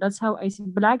move on. That's how I see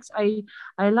blacks. I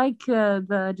like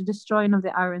the destroying of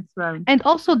the Iron Throne. And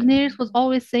also Daenerys was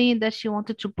always saying that she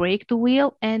wanted to break the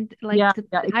wheel, and like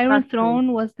the Iron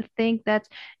Throne was the thing that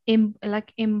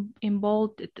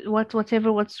emboldened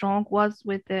whatever what's wrong was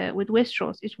with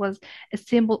Westeros. It was a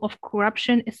symbol of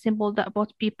corruption, a symbol that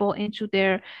brought people into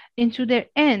their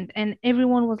end, and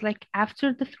everyone was like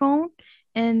after the throne.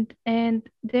 And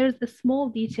there's a small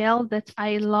detail that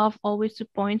I love always to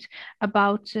point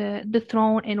about the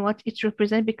throne and what it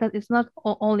represents, because it's not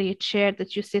only a chair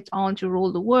that you sit on to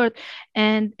rule the world.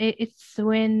 And it's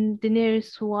when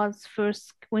Daenerys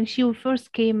when she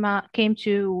first came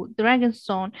to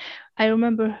Dragonstone. I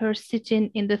remember her sitting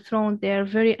in the throne there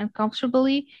very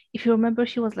uncomfortably. If you remember,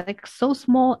 she was like so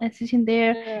small and sitting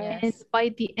there. And by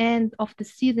the end of the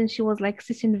season, she was like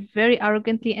sitting very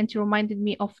arrogantly, and she reminded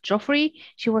me of Joffrey.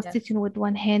 She was sitting with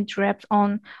one hand draped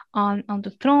on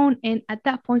the throne. And at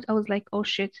that point, I was like, oh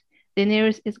shit,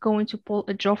 Daenerys is going to pull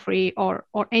a Joffrey or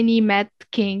any Mad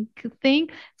King thing.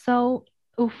 So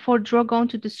for Drogon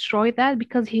to destroy that,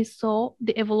 because he saw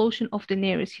the evolution of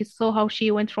Daenerys. He saw how she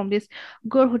went from this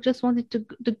girl who just wanted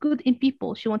the good in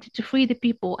people. She wanted to free the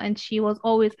people, and she was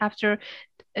always after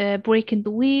breaking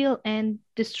the wheel and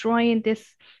destroying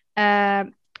this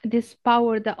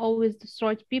power that always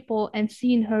destroyed people, and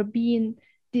seeing her being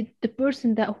the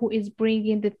person that who is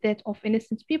bringing the death of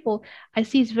innocent people. I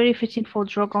see it's very fitting for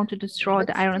Drogon to destroy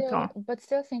the Iron Throne. But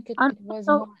still think it was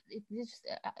more,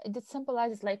 it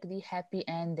symbolizes like the happy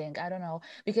ending. I don't know,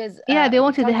 because they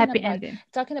wanted the happy ending.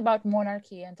 Talking about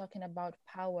monarchy and talking about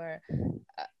power,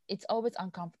 it's always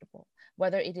uncomfortable.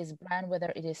 Whether it is Bran,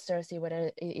 whether it is Cersei,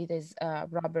 whether it is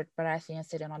Robert Baratheon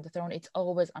sitting on the throne, it's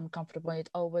always uncomfortable. It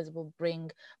always will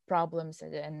bring problems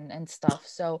and stuff.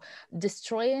 So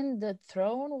destroying the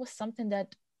throne was something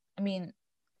that, I mean,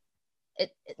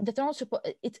 the throne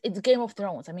it's Game of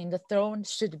Thrones. I mean, the throne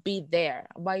should be there.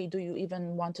 Why do you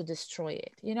even want to destroy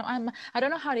it? You know, I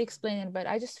don't know how to explain it, but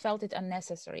I just felt it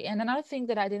unnecessary. And another thing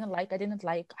that I didn't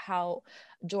like how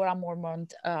Jorah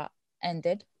Mormont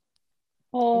ended.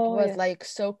 It was like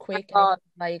so quick, and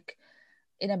like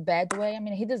in a bad way. I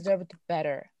mean, he deserved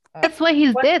better. That's why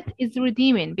his death is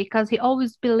redeeming, because he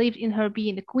always believed in her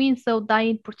being the queen, so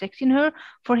dying protecting her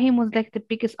for him was like the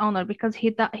biggest honor, because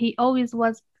he always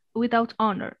was without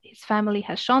honor. His family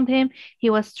has shunned him. He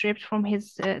was stripped from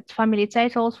his family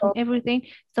titles, from everything.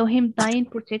 So him dying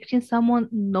protecting someone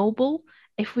noble,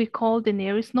 if we call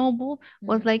Daenerys noble,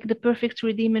 was like the perfect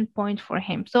redeeming point for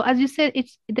him. So as you said,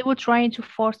 they were trying to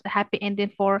force a happy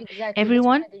ending for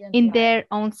everyone in their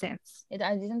own sense.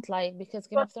 I didn't like, because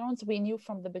Game of Thrones, we knew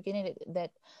from the beginning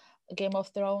that Game of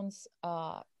Thrones,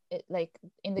 like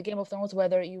in the Game of Thrones,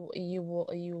 whether you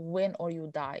win or you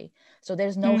die, so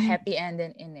there's no happy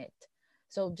ending in it.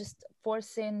 So just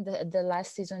forcing the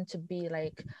last season to be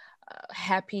like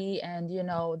happy, and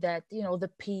that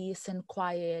the peace and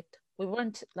quiet. We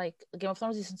weren't like, Game of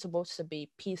Thrones isn't supposed to be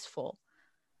peaceful.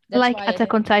 That's like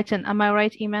Attack on Titan. Am I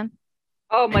right, Iman?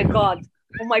 Oh my god!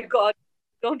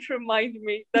 Don't remind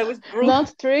me. That was brutal.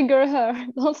 Don't trigger her.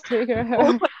 Don't trigger her.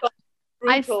 Oh my god.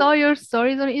 Brutal. I saw your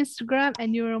stories on Instagram,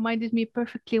 and you reminded me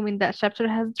perfectly when that chapter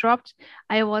has dropped.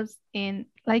 I was in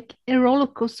like a roller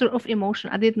coaster of emotion.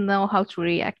 I didn't know how to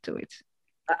react to it.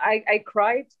 I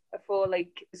cried for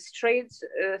like straight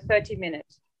 30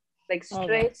 minutes. Like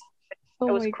straight. I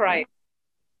was crying. God.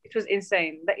 It was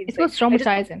insane. It was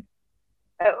traumatizing.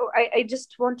 I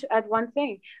just want to add one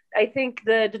thing. I think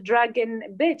the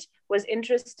dragon bit was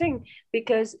interesting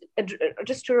because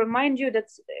just to remind you that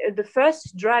the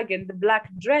first dragon, the Black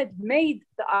Dread, made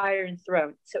the Iron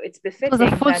Throne. So it's befitting. It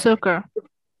was a foot circle.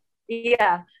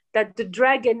 Yeah, that the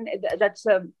dragon, that's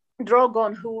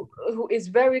Drogon, who is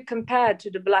very compared to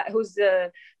the Black, who's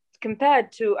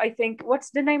compared to, I think,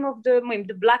 what's the name of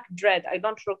the Black Dread? I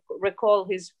don't recall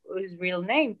his real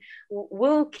name.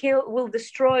 Will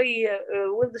destroy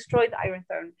the Iron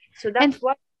Throne. So that's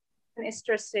what is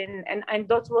interesting, and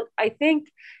that's what I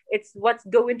think it's what's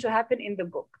going to happen in the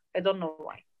book. I don't know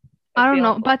why. I don't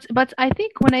know, but I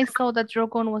think when I saw that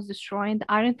Drogon was destroying the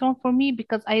Iron Throne, for me,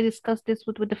 because I discussed this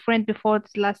with a friend before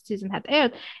the last season had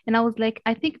aired, and I was like,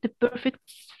 I think the perfect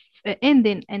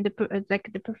ending and the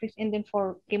perfect ending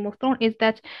for Game of Thrones is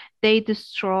that they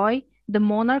destroy the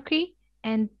monarchy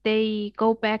and they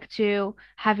go back to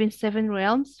having 7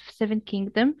 realms, 7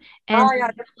 kingdom, and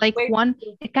like one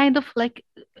kind of like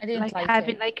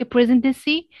having like a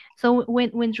presidency. So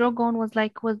when Drogon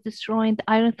was destroying the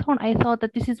Iron Throne, I thought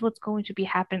that this is what's going to be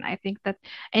happening. I think that,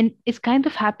 and it's kind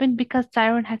of happened because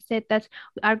Tyrion has said that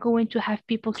we are going to have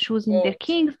people choosing their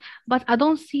kings, but I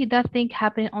don't see that thing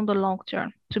happening on the long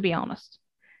term, to be honest.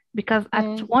 Because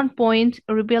at one point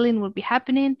a rebellion will be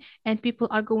happening and people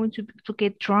are going to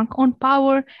get drunk on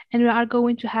power, and we are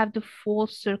going to have the full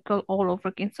circle all over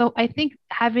again. So I think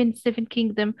having 7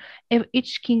 kingdom, if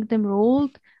each kingdom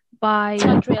ruled by... It's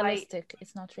not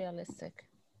realistic.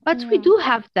 But we do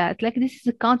have that. Like, this is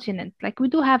a continent. Like, we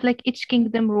do have like each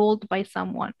kingdom ruled by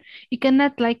someone. You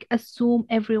cannot like assume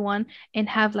everyone and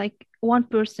have like one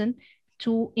person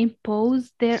to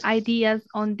impose their ideas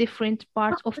on different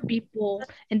parts of people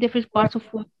and different parts of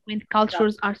when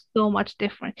cultures are so much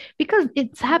different. Because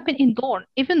it's happened in Dawn.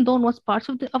 Even Dawn was part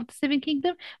of the 7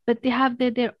 kingdom, but they have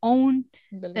their own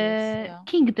beliefs,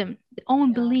 kingdom, their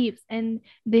own beliefs, and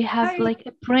they have like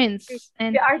a prince.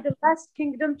 And they are the last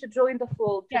kingdom to join the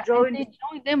fold. They join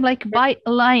them like by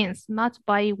alliance, not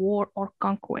by war or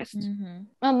conquest.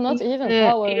 And not even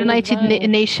power. United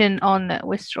Nation on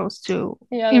Westeros to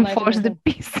enforce the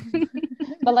peace.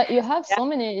 But like, you have so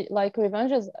many like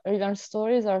revenge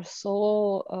stories are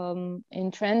so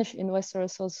entrenched in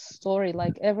Westeros' story.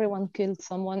 Like, everyone killed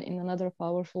someone in another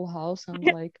powerful house, and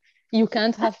like you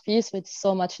can't have peace with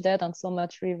so much death and so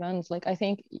much revenge. Like, I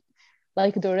think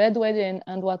like the Red Wedding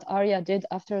and what Arya did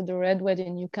after the Red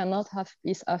Wedding, you cannot have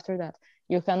peace after that.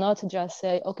 You cannot just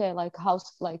say, okay, like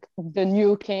the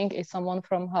new king is someone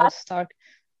from House Stark.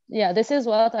 Yeah, this is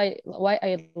why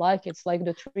I like it's like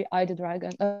the three-eyed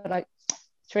dragon.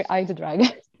 Three-eyed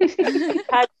dragon.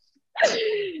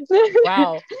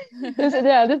 Wow. This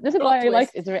is why I like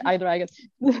it. Three-eyed dragon.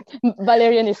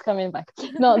 Valerian is coming back.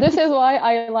 No, this is why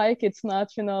I like it's not,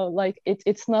 like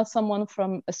it's not someone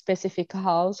from a specific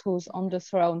house who's on the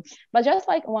throne. But just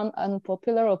like one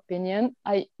unpopular opinion,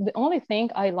 the only thing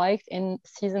I liked in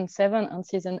season 7 and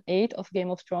season 8 of Game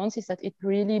of Thrones is that it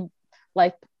really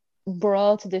like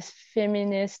brought this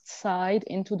feminist side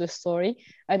into the story.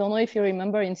 I don't know if you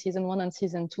remember in season 1 and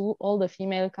season 2, all the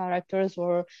female characters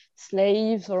were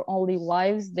slaves or only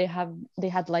wives. They had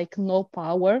like no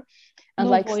power, and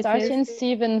no like voices. Starting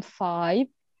season 5,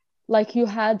 like you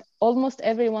had almost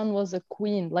everyone was a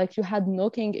queen. Like, you had no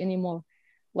king anymore.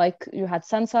 like you had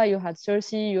Sansa, you had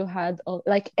Cersei, you had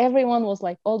like everyone was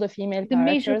like all the female The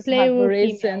major characters player have were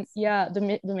risen. females. Yeah,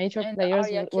 the major And players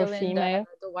Arya were killing female.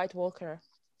 the White Walker.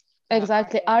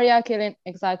 Exactly, Arya killing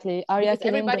Arya Because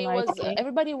killing the Night King.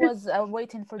 everybody was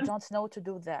waiting for Jon Snow to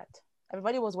do that.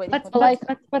 Everybody was waiting for One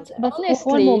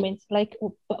honestly, moment, like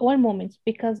one moment,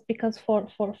 because for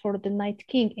the Night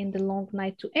King in the Long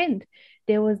Night to end,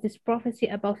 there was this prophecy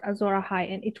about Azor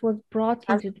Ahai, and it was brought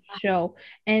into the show,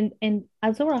 and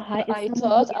Azor Ahai is I someone who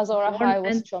thought is Azor born Ahai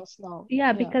was and Jon Snow. yeah,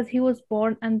 Yeah. because he was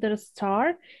born under a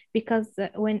star. Because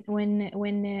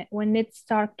when Ned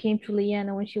Stark came to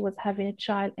Lyanna when she was having a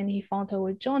child, and he found her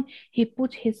with Jon, he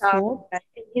put his sword.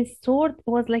 His sword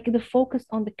was like the focus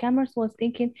on the cameras was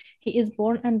thinking he is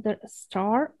born under a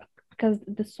star, because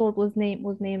the sword was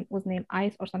named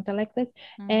Ice or something like that.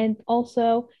 And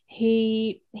also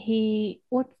he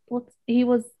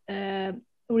was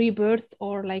rebirth,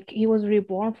 or like he was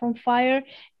reborn from fire,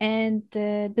 and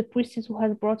the priestess who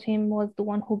has brought him was the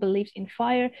one who believes in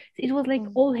fire. So it was like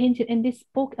all hinted, and they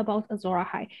spoke about Azor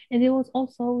Ahai, and there was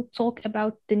also talk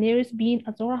about Daenerys being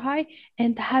Azor Ahai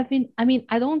and having. I mean,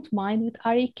 I don't mind with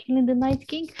Arya killing the Night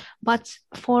King, but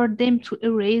for them to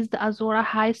erase the Azor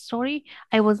Ahai story,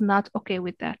 I was not okay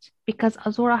with that, because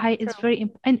Azor Ahai is very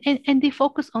important, and they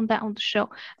focus on that on the show.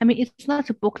 I mean, it's not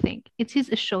a book thing; it is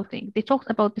a show thing. They talked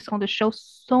about this on the show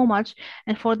so much,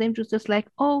 and for them to just like,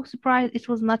 oh, surprise, it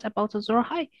was not about Azor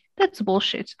Ahai. That's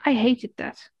bullshit. I hated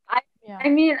that. I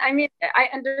mean, I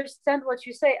understand what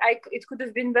you say. It could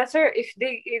have been better if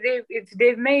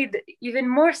they made even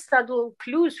more subtle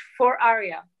clues for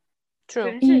Arya.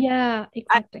 True. Yeah,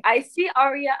 exactly. I see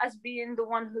Arya as being the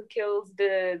one who kills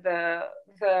the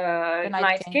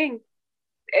Night King.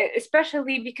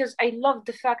 Especially because I love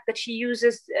the fact that she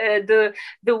uses the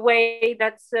way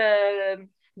that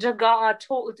Jaga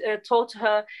taught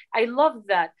her. I love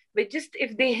that. But just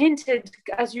if they hinted,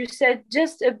 as you said,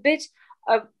 just a bit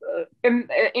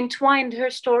entwined her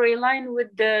storyline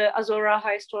with the Azor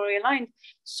Ahai storyline,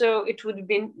 so it would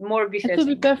be more befitting. It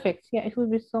would be perfect. Yeah, it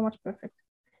would be so much perfect.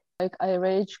 Like I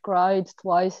rage cried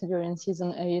twice during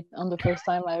season 8, and the first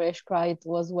time I rage cried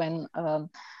was when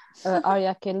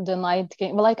Arya killed the Night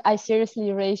King. But like I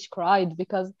seriously rage cried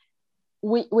because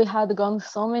we had gone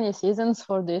so many seasons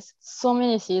for this, so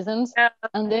many seasons,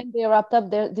 and then they wrapped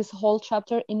up this whole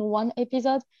chapter in one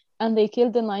episode, and they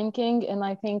killed the Night King in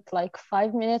I think like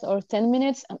 5 minutes or 10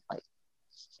 minutes, and like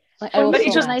I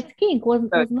was so Night King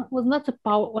was not a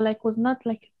power, or like was not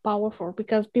like powerful,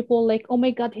 because people like, oh my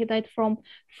god, he died from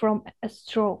a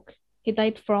stroke. He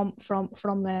died from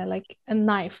like a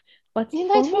knife. But he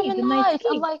for died me, from a the knife. Night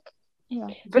King, I'm like, yeah.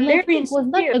 The Night King was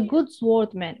not a good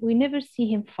swordsman. We never see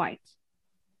him fight.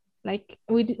 Like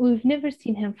we've never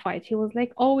seen him fight. He was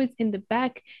like always in the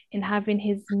back and having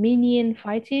his minion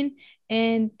fighting,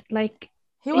 and like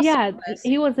he was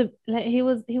he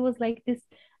was like this.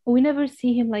 We never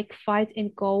see him like fight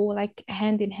and go like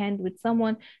hand in hand with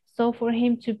someone. So for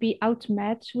him to be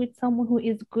outmatched with someone who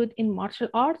is good in martial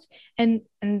arts, and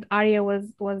Arya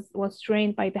was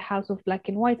trained by the House of Black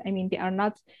and White. I mean, they are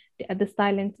not the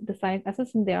silent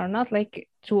assassin. They are not like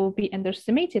to be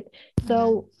underestimated.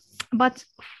 So, but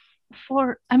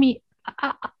I mean,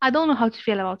 I don't know how to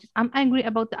feel about it. I'm angry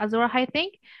about the Azor Ahai thing,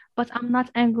 but I'm not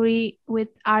angry with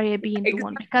Arya being the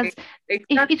one, because if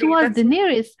it was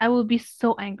Daenerys, I would be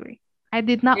so angry. I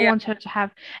did not want her to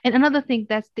have. And another thing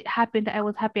that happened that I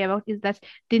was happy about is that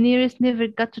Daenerys never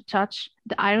got to touch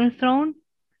the Iron Throne.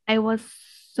 I was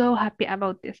so happy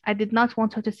about this. I did not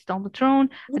want her to sit on the throne.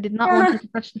 I did not want her to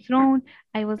touch the throne.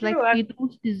 I was like, you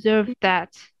don't deserve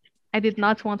that. I did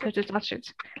not want her to touch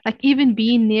it. Like even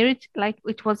being near it, like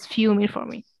it was fuming for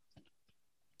me.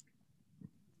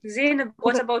 Zainab,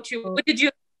 what about you? What did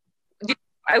you?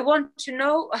 I want to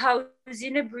know how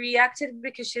Zainab reacted,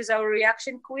 because she's our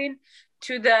reaction queen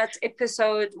to that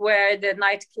episode where the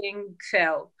Night King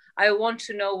fell. I want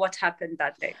to know what happened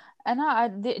that day. And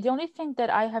the only thing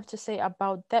that I have to say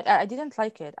about that, I didn't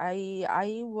like it.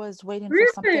 I was waiting for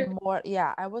something more.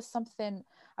 Yeah, I was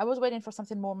waiting for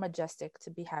something more majestic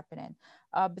to be happening.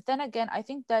 But then again, I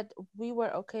think that we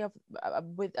were okay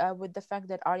with the fact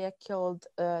that Arya killed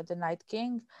the Night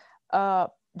King,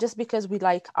 just because we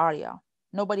like Arya.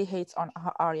 Nobody hates on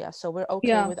Arya, so we're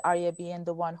okay with Arya being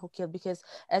the one who killed. Because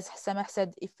as Samah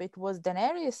said, if it was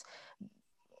Daenerys,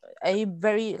 a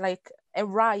very like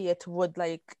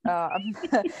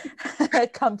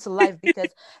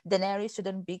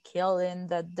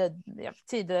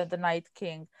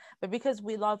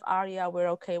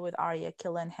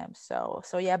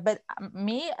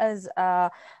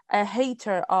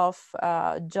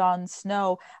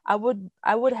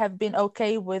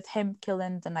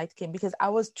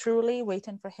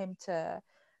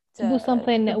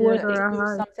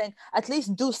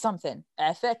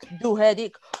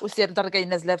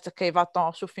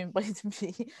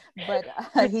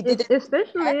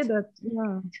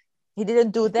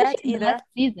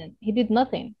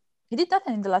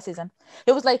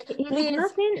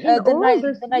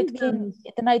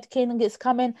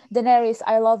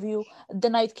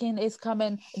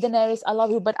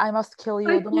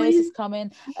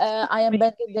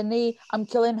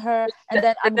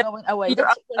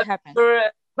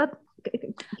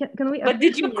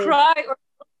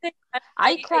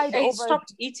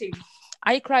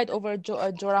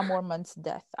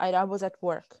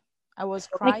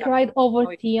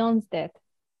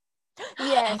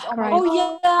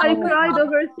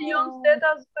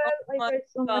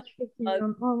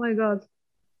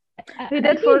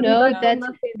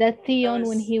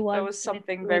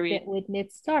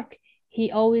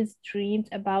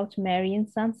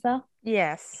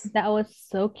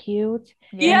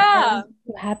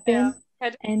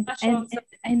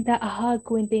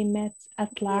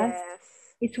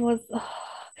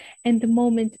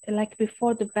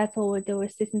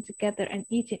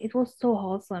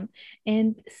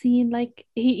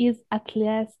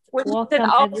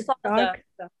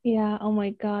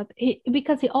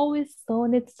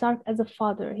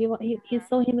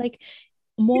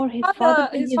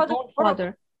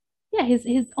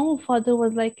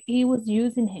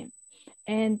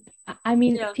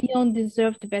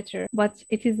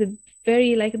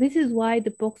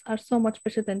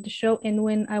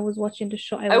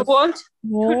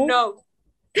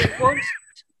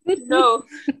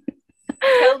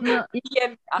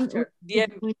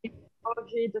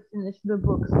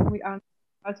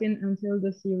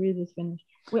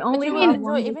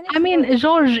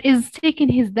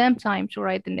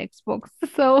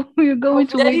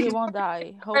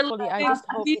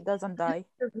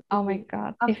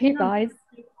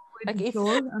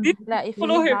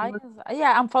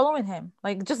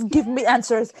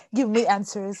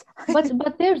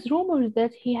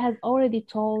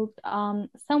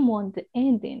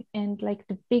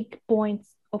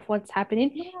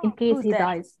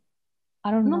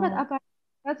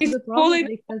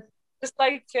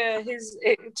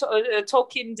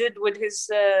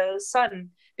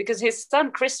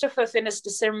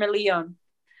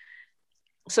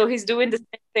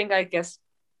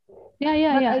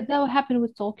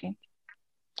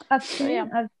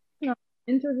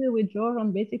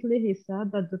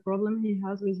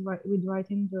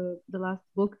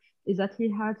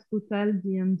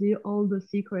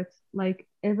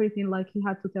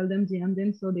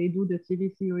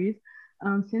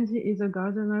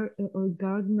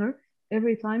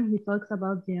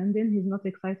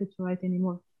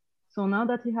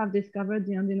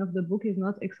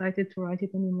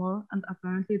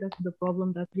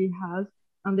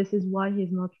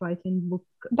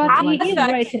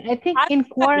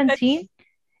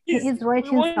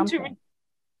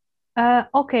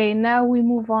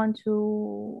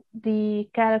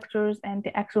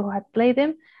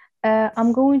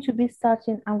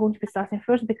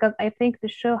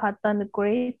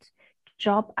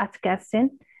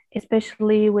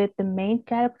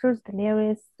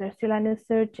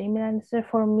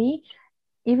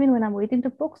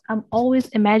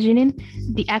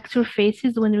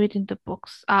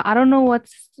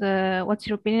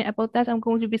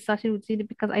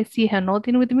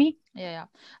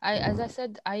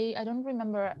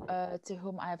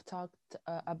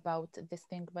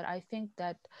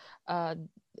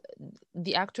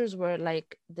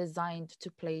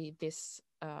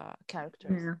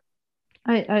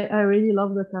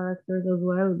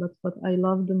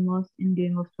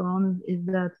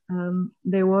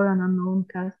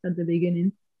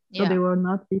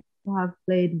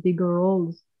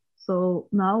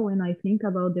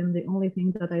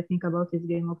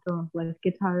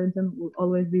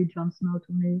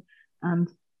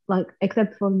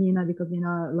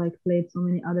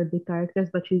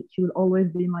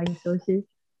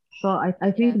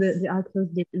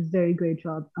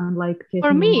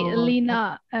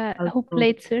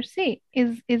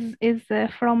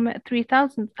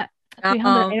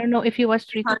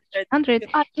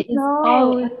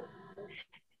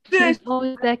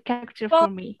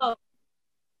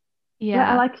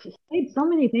Yeah. Like she did so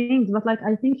many things, but like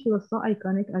I think she was so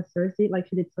iconic as Cersei. Like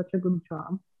she did such a good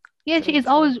job. Yeah, she is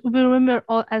always we remember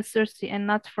all as Cersei and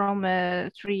not from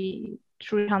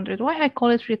 300. Why I call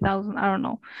it 3000? I don't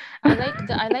know.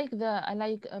 I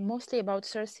like mostly about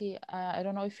Cersei. I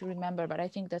don't know if you remember, but I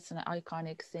think that's an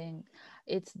iconic thing.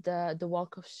 It's the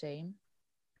Walk of Shame.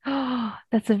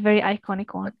 That's a very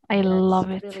iconic one. I That's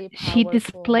love it. really She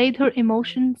displayed her powerful.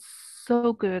 emotions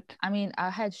so good. I mean, I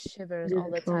had shivers Did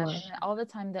all it the so time, well. and all the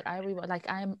time that I rewatch, like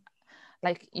I'm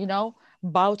like,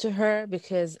 bow to her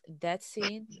because that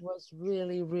scene was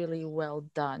really, really well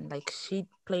done. Like she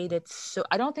played it so.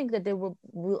 I don't think that there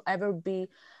will ever be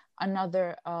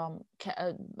another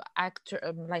actor,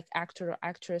 actor or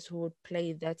actress who would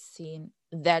play that scene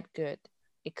that good,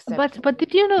 except But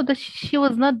did you know that she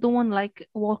was not the one like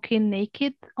walking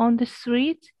naked on the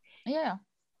street? yeah.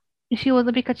 She was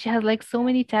because she has like so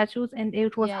many tattoos and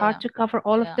it was hard to cover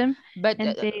all of them, But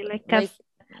and they like like cast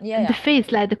the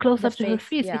face, like the close the up to her face,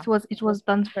 face. yeah, It was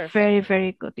done perfect. very,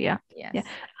 very good. Yeah. Yes.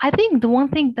 I think the one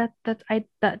thing that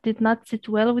did not sit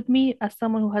well with me as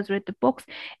someone who has read the books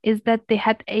is that they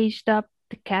had aged up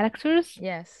the characters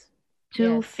Yes.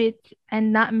 to fit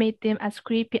and not made them as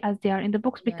creepy as they are in the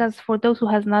books. Because Yes. for those who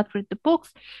has not read the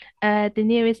books,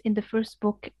 Daenerys in the first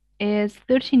book is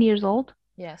 13 years old,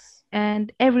 Yes.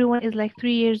 and everyone is like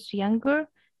 3 years younger.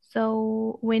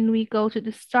 So when we go to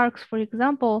the Starks, for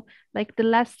example, like the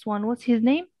last one, what's his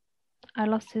name? I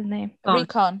lost his name.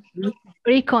 Recon.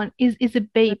 Recon is a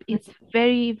babe. Is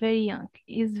very, very young.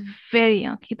 Is very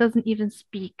young. He doesn't even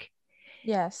speak.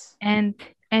 Yes. And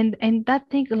that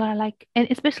thing like, and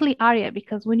especially Arya,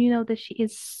 because when you know that she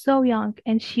is so young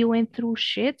and she went through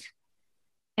shit,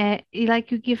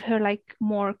 like you give her like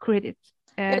more credit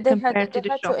compared to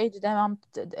the show. Age them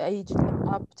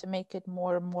up to make it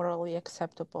more morally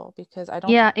acceptable, because I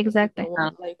don't Yeah, think exactly. people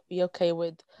would like be okay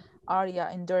with Arya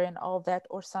enduring all that,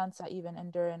 or Sansa even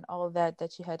enduring all that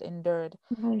she had endured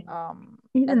Like, at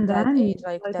even that then, age,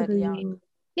 like like that young. the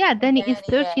Yeah, Dany is Dany,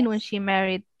 13 when yes. she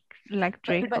married like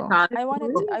But Draco. I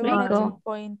wanted Draco.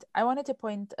 to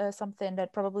point something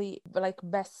that probably like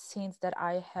best scenes that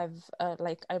I have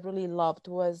like I really loved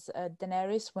was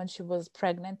Daenerys when she was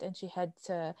pregnant and she had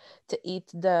to eat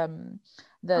the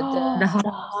The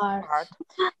heart. heart.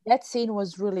 That scene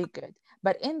was really good.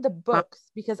 But in the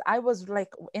books, because I was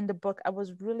like in the book, I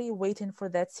was really waiting for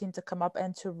that scene to come up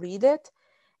and to read it.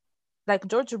 Like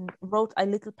George wrote a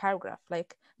little paragraph,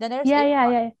 like Daenerys ate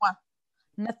Yeah.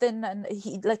 nothing, and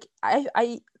he like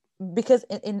I because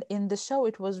in the show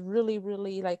it was really,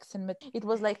 really like it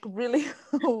was like really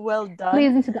well done.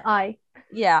 Pleasing to the eye.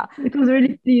 Yeah. it was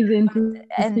really pleasing to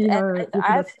and see and her with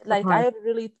I've that like I heart. had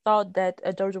really thought that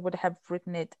George would have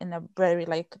written it in a very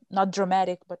like not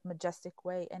dramatic but majestic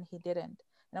way, and he didn't,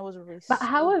 and I was really But so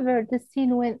however, the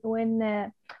scene when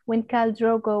Khal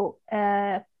Drogo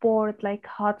poured like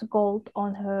hot gold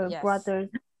on her yes, brothers,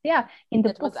 yeah, in the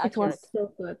that was books it was accurate. so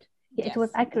good. Yeah, it Yes.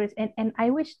 was accurate, and I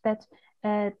wish that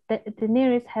that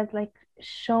Daenerys has like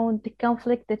shown the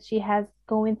conflict that she has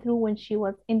going through when she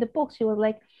was in the books. She was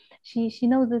like, she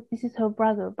knows that this is her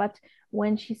brother, but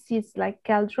when she sees like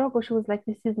Khal Drogo, she was like,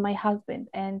 this is my husband,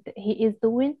 and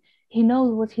he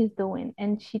knows what he's doing,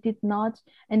 and she did not.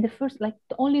 And the first, like,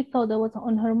 the only thought that was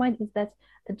on her mind is that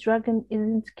the dragon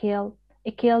isn't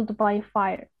killed by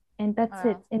fire, and that's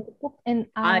it. In the book, and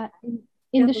I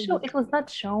in the show, it was not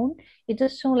shown. It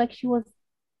just shown like she was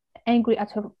angry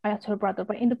at her brother,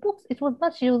 but in the books, it was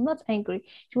not. She was not angry.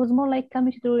 She was more like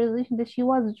coming to the realization that she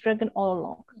was a dragon all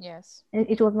along. Yes. And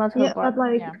it was not her Yeah, but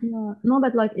brother. like, yeah. No,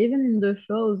 but like even in the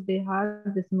shows, they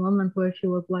had this moment where she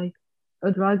was like,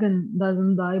 a dragon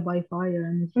doesn't die by fire,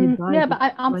 and if he dies, Yeah, but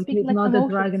I'm like speaking he's like not the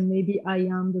emotions. dragon. Maybe I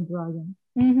am the dragon.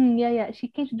 Yeah. She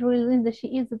came to the realization that she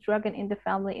is the dragon in the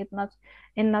family,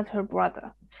 and not her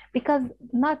brother, because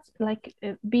not like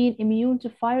being immune to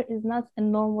fire is not a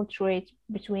normal trait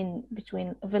between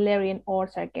Valerian or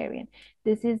Targaryen.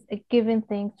 This is a given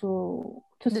thing to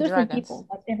The certain dragons. people,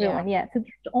 not everyone. Yeah, to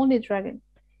only dragon.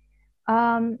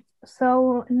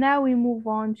 So now we move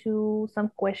on to some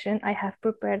question I have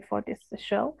prepared for this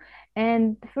show,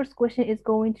 and the first question is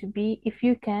going to be if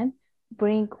you can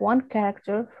bring one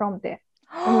character from there.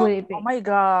 Who will it be? Oh my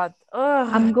god. Ugh.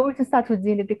 I'm going to start with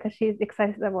Zina because she is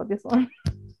excited about this one.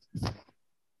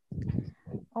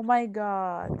 Oh my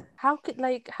god. How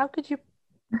could you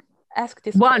ask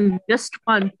this one, just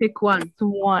one, pick one. Just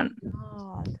one.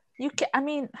 God. You can I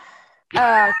mean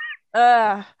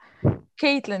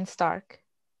Caitlin Stark.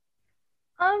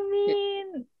 I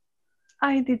mean,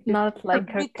 I did not like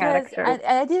her character.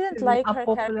 I didn't She's like not her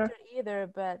popular. character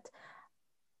either, but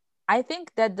I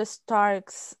think that the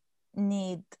Starks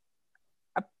need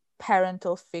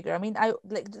parental figure. I mean, I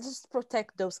like just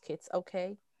protect those kids,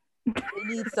 okay? They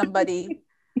need somebody.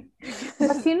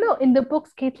 But in the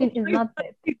books, Caitlin is not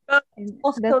dead. And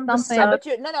that's something. But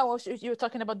you're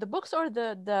talking about the books or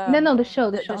the No, the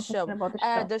show. the I'm show. talking about the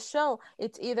show. The show.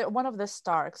 It's either one of the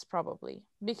Starks, probably,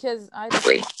 because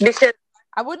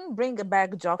I wouldn't bring back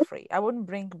Joffrey. I wouldn't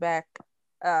bring back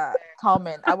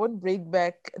Tommen. I wouldn't bring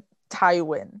back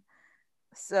Tywin.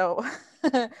 So,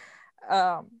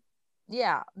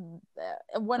 yeah,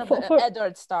 one of the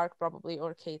Eddard Stark probably,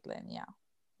 or Caitlin. Yeah,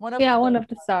 one of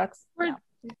the Starks. Yeah.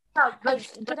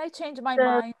 Can I change my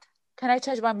mind? Can I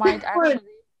change my mind? Actually,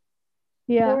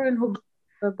 yeah.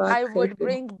 I would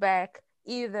bring back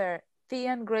either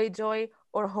Theon Greyjoy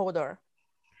or Hodor.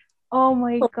 Oh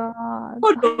my god!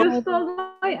 You stole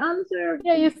my answer.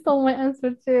 Yeah, you stole my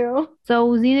answer too.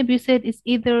 So Zainab, you said it's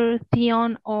either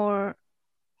Theon or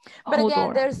But Hodor.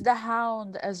 again, there's the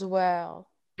Hound as well.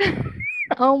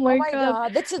 Oh my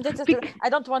god! That's I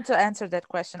don't want to answer that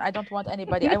question. I don't want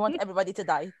anybody. I want everybody to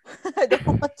die. I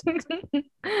don't want you,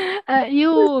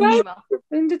 Mima.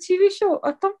 In the TV show,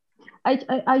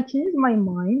 I changed my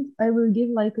mind. I will give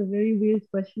like a very weird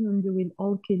question and you will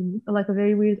all kill me. Like a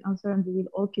very weird answer and you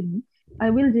will all kill me. I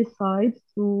will decide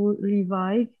to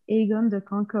revive Aegon the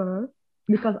Conqueror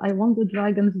because I want the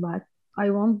dragons back. I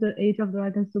want the Age of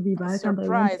Dragons to be back.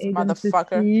 Surprise, and I want Aegon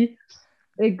to see.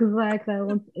 Exactly, I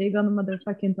want Aegon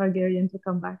motherfucking Targaryen to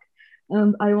come back.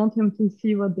 And I want him to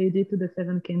see what they did to the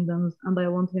Seven Kingdoms. And I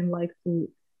want him like to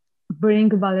bring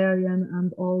Valerian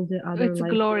and all the other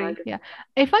glory. dragons. Yeah,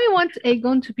 if I want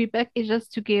Aegon to be back, it's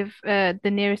just to give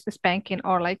Daenerys a spanking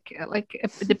or like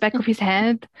the back of his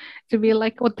hand to be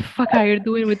like, what the fuck are you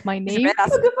doing with my name? What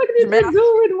the fuck did you do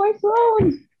with my phone?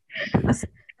 Because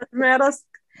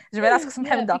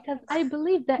I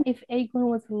believe that if Aegon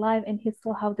was alive and he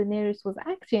saw how Daenerys was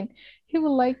acting, he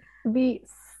would like be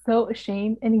so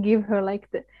ashamed and give her like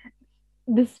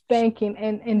the spanking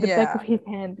and in the back of his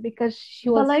hand because she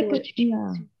was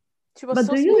but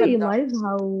do you realize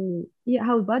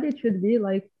how bad it should be?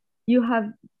 Like you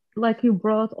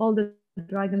brought all the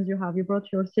dragons you have, you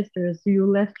brought your sisters, you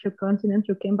left your continent,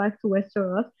 you came back to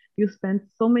Westeros, you spent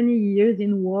so many years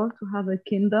in war to have a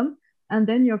kingdom, and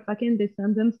then your fucking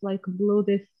descendants like blew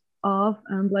this off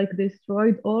and like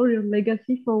destroyed all your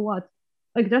legacy for what?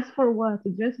 Like just for what?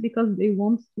 Just because they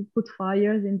want to put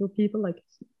fires into people? Like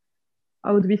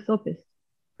I would be so pissed.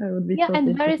 I would be so and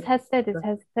pissed. Varys has said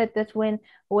that when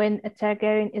a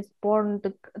Targaryen is born,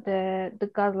 the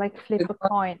god like flip a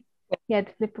coin. Yeah,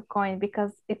 they flip a coin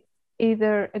because it's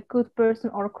either a good person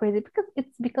or crazy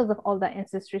because of all that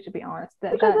ancestry, to be honest.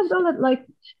 Because of all that, like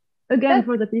again,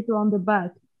 for the people on the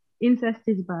back, incest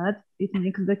is bad. It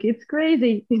makes the kids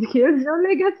crazy. It kills your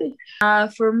legacy.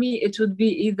 For me, it would be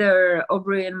either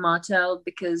Oberyn Martell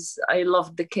because I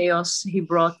loved the chaos he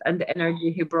brought and the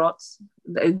energy he brought.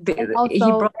 And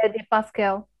also Eddie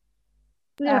Pascal.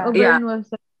 Yeah, Oberyn was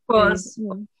of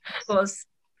course.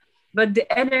 But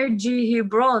the energy he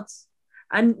brought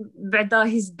and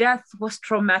his death was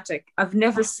traumatic. I've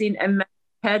never seen a man's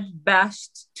head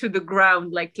bashed to the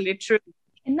ground, like literally.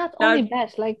 And not only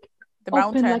bashed, like the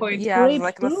mountain,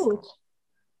 like fruit.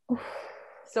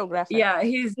 So graphic. Yeah,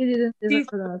 he didn't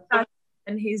that.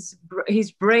 And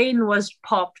his brain was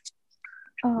popped.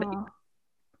 Oh.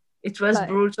 It was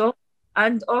brutal.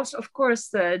 And also, of course,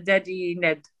 Daddy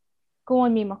Ned. Go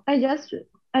on, Mima. I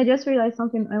just realized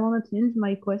something. I want to change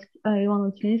my question. I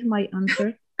want to change my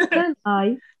answer. Can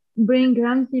I bring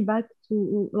Ramsay back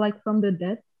to from the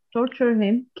dead, torture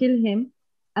him, kill him,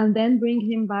 and then bring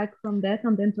him back from death,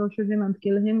 and then torture him and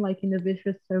kill him in a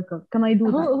vicious circle? Can I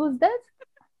do that? Who's that?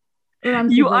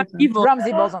 You are evil.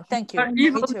 Ramsay Bolton, thank you.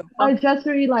 Me too. I just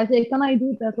realized, can I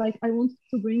do that? I want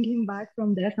to bring him back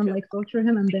from death and torture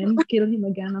him and then kill him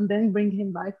again and then bring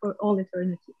him back for all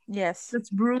eternity. Yes. That's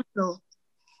brutal.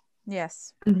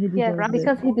 Yes. Yeah,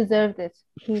 because he deserved it.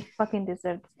 He fucking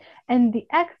deserved it. And the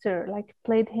actor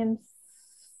played him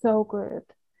so good.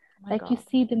 You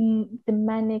see the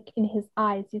manic in his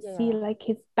eyes. You see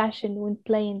his passion when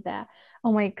playing that.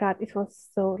 Oh my god, it was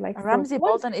so Ramsay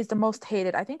Bolton is the most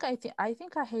hated. I think I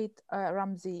hate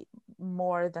Ramsay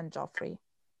more than Joffrey.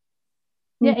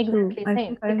 Yeah, exactly.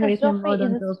 Same. Because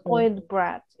Joffrey is a spoiled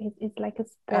brat. It's like a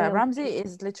spoiled. Ramsay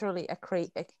is literally a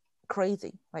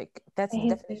crazy. That's the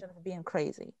definition of being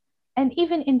crazy. And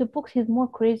even in the books, he's more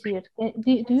crazier.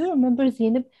 Do you remember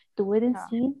Zainab, the wedding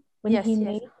scene when he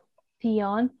made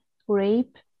Theon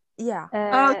rape? Yeah.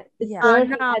 He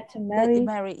had to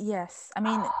marry. Yes. I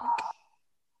mean,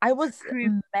 I was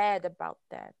mad about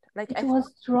that. It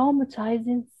was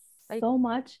traumatizing so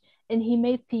much, and he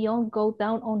made Theon go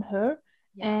down on her,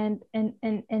 and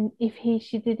if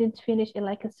she didn't finish in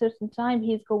like a certain time,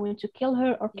 he's going to kill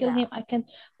her or kill him.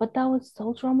 But that was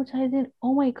so traumatizing.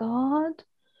 Oh my god.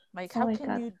 Like, how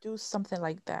can you do something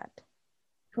like that?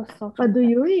 It was so But do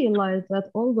you realize that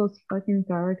all those fucking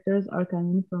characters are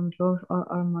coming from George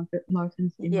R.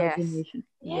 Martin's imagination?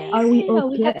 Are we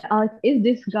okay? Is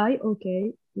this guy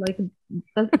okay? Like,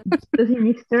 does he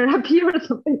need therapy or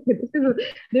something?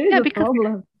 There is a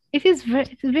problem. It's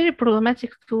very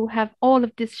problematic to have all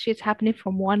of this shit happening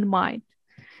from one mind.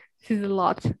 This is a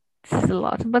lot.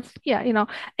 But yeah,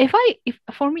 if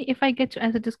I get to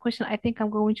answer this question, I think I'm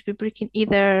going to be picking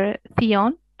either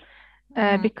Theon,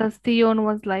 because Theon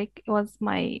was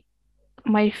my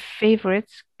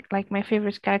favorite, my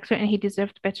favorite character, and he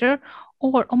deserved better.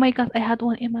 Or, oh my god, I had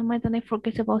one in my mind and I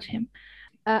forget about him.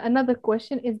 Another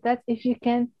question is that if you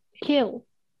can kill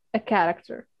a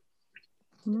character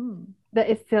that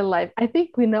is still alive. I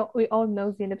think we all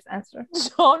know Zainab's answer.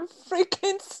 Jon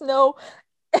freaking Snow,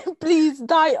 please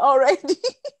die already.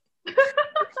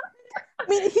 I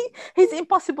mean, he's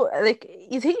impossible. Like,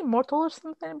 is he immortal or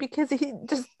something? Because he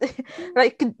just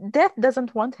like, death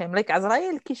doesn't want him. Like,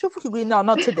 Azrael كيشوفك يقول no,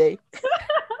 not today.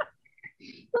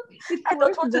 I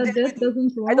don't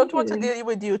want to deal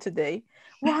with you today.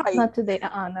 Why? Not today.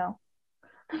 No.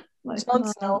 Jon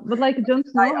Snow. But like, Jon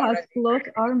Snow has plot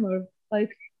armor.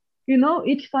 Like,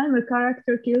 each time a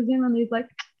character kills him and he's like,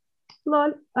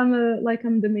 lol, I'm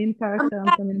the main character,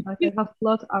 I'm coming back, I have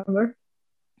plot armor.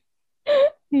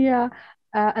 Yeah.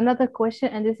 Another question,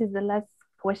 and this is the last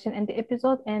question in the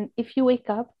episode. And if you wake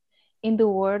up in the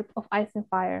world of Ice and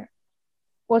Fire,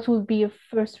 what would be your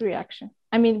first reaction?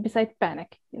 I mean, besides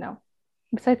panic,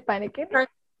 besides panicking.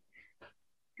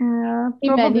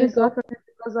 Probably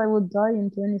because I would die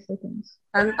in 20 seconds.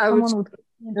 And someone would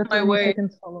in the 20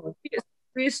 seconds follow.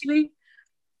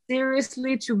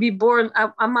 Seriously, to be born,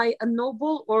 am I a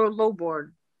noble or a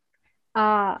lowborn?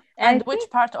 And which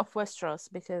part of Westeros?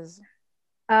 Because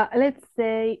let's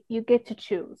say you get to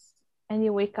choose and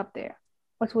you wake up there.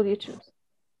 What will you choose?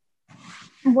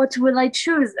 What will I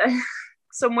choose?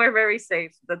 Somewhere very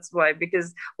safe. That's why.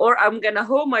 Or I'm gonna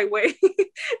hoe my way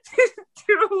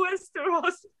to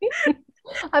Westeros.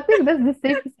 I think that's the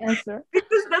safest answer.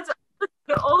 Because that's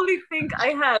the only thing I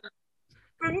have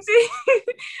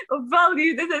of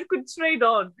value that I could trade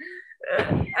on.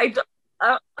 I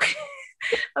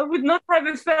would not have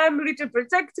a family to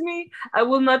protect me. I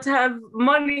will not have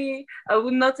money. I will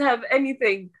not have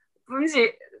anything.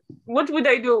 What would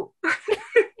I do?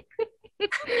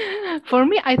 For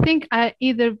me, I think I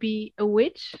either be a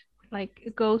witch,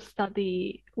 like go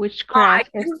study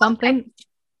witchcraft or something.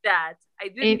 That I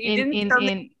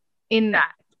didn't in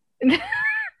that.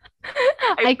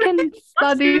 I can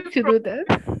study to do that.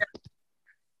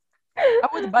 I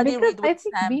would buddy read with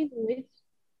Sam.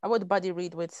 I would buddy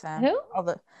read with Sam. Who?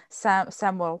 Sam.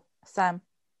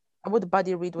 I would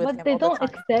buddy read with him. But they don't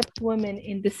accept women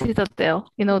in the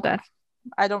Citadel. You know that.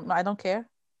 I don't care.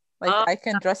 Like, I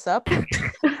can dress up.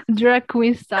 Drag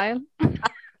queen style.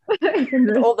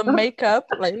 With all the makeup.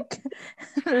 Like,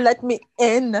 let me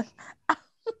in.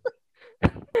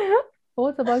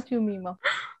 What about you, Mima?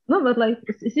 No, but like,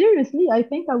 seriously, I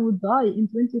think I would die in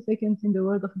 20 seconds in the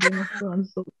world of Game of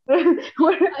Thrones. So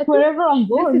wherever I'm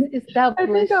born, this is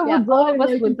established. I think I would die. All of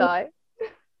us would die.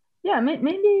 Yeah,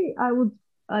 maybe I would.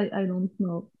 I don't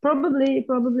know. Probably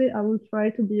I will try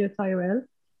to be a Tyrell,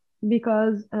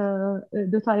 because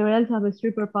the Tyrells have a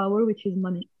superpower, which is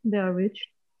money. They are rich,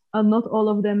 and not all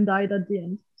of them died at the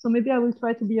end. So maybe I will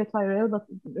try to be a Tyrell, but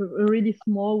a really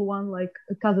small one, like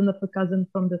a cousin of a cousin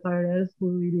from the Tyrells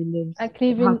who really lives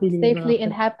living safely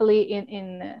and happily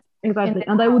in exactly.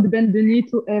 And I would bend the knee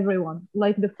to everyone.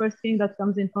 Like, the first thing that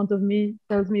comes in front of me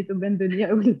tells me to bend the knee,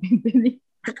 I will bend the knee.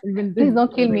 Please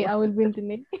don't kill me. I will bend the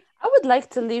knee. I would like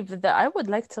to leave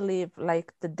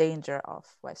like the danger of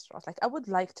Westeros. Like, I would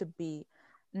like to be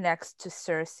next to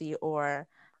Cersei, or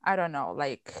I don't know,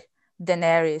 like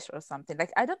Daenerys or something.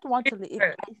 Like, I don't want to leave.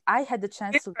 If I had the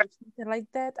chance to leave something like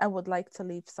that, I would like to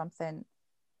leave something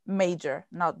major,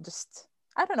 not just,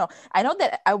 I don't know. I know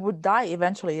that I would die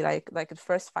eventually, like the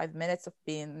first 5 minutes of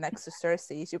being next to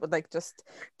Cersei. She would like just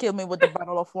kill me with a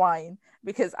bottle of wine,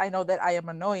 because I know that I am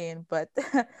annoying, but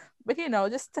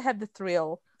just to have the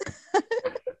thrill.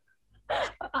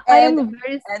 I am a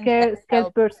very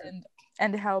scared person.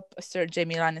 And help Sir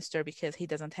Jaime Lannister, because he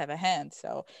doesn't have a hand,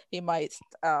 so he might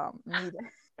need it.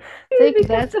 Take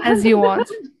that as you want.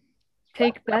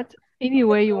 Take that any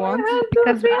way you want,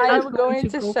 because I am going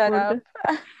to shut up.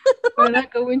 We're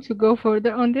not going to go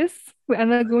further on this. We are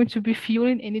not going to be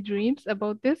fueling any dreams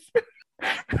about this.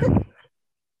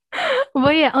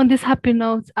 But yeah, on this happy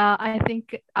note, I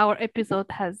think our episode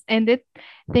has ended.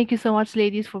 Thank you so much,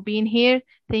 ladies, for being here.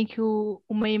 Thank you,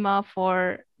 Umayma,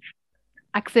 for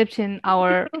accepting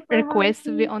our request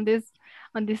to be on this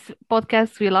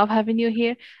podcast. We love having you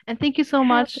here. And thank you so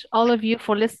much, all of you,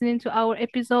 for listening to our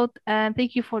episode. And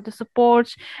thank you for the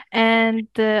support and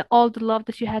all the love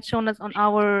that you had shown us on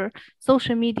our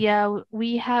social media.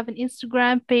 We have an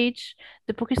Instagram page,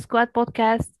 the Bookish Squad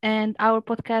Podcast, and our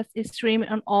podcast is streaming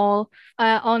on all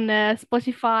on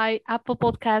Spotify, Apple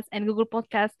Podcasts, and Google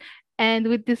Podcasts. And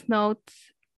with this note,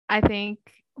 I think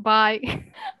bye.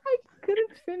 I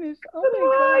couldn't finish.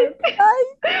 Oh my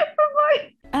god.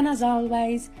 Bye. And as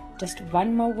always, just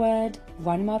one more word,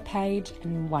 one more page,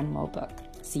 and one more book.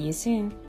 See you soon.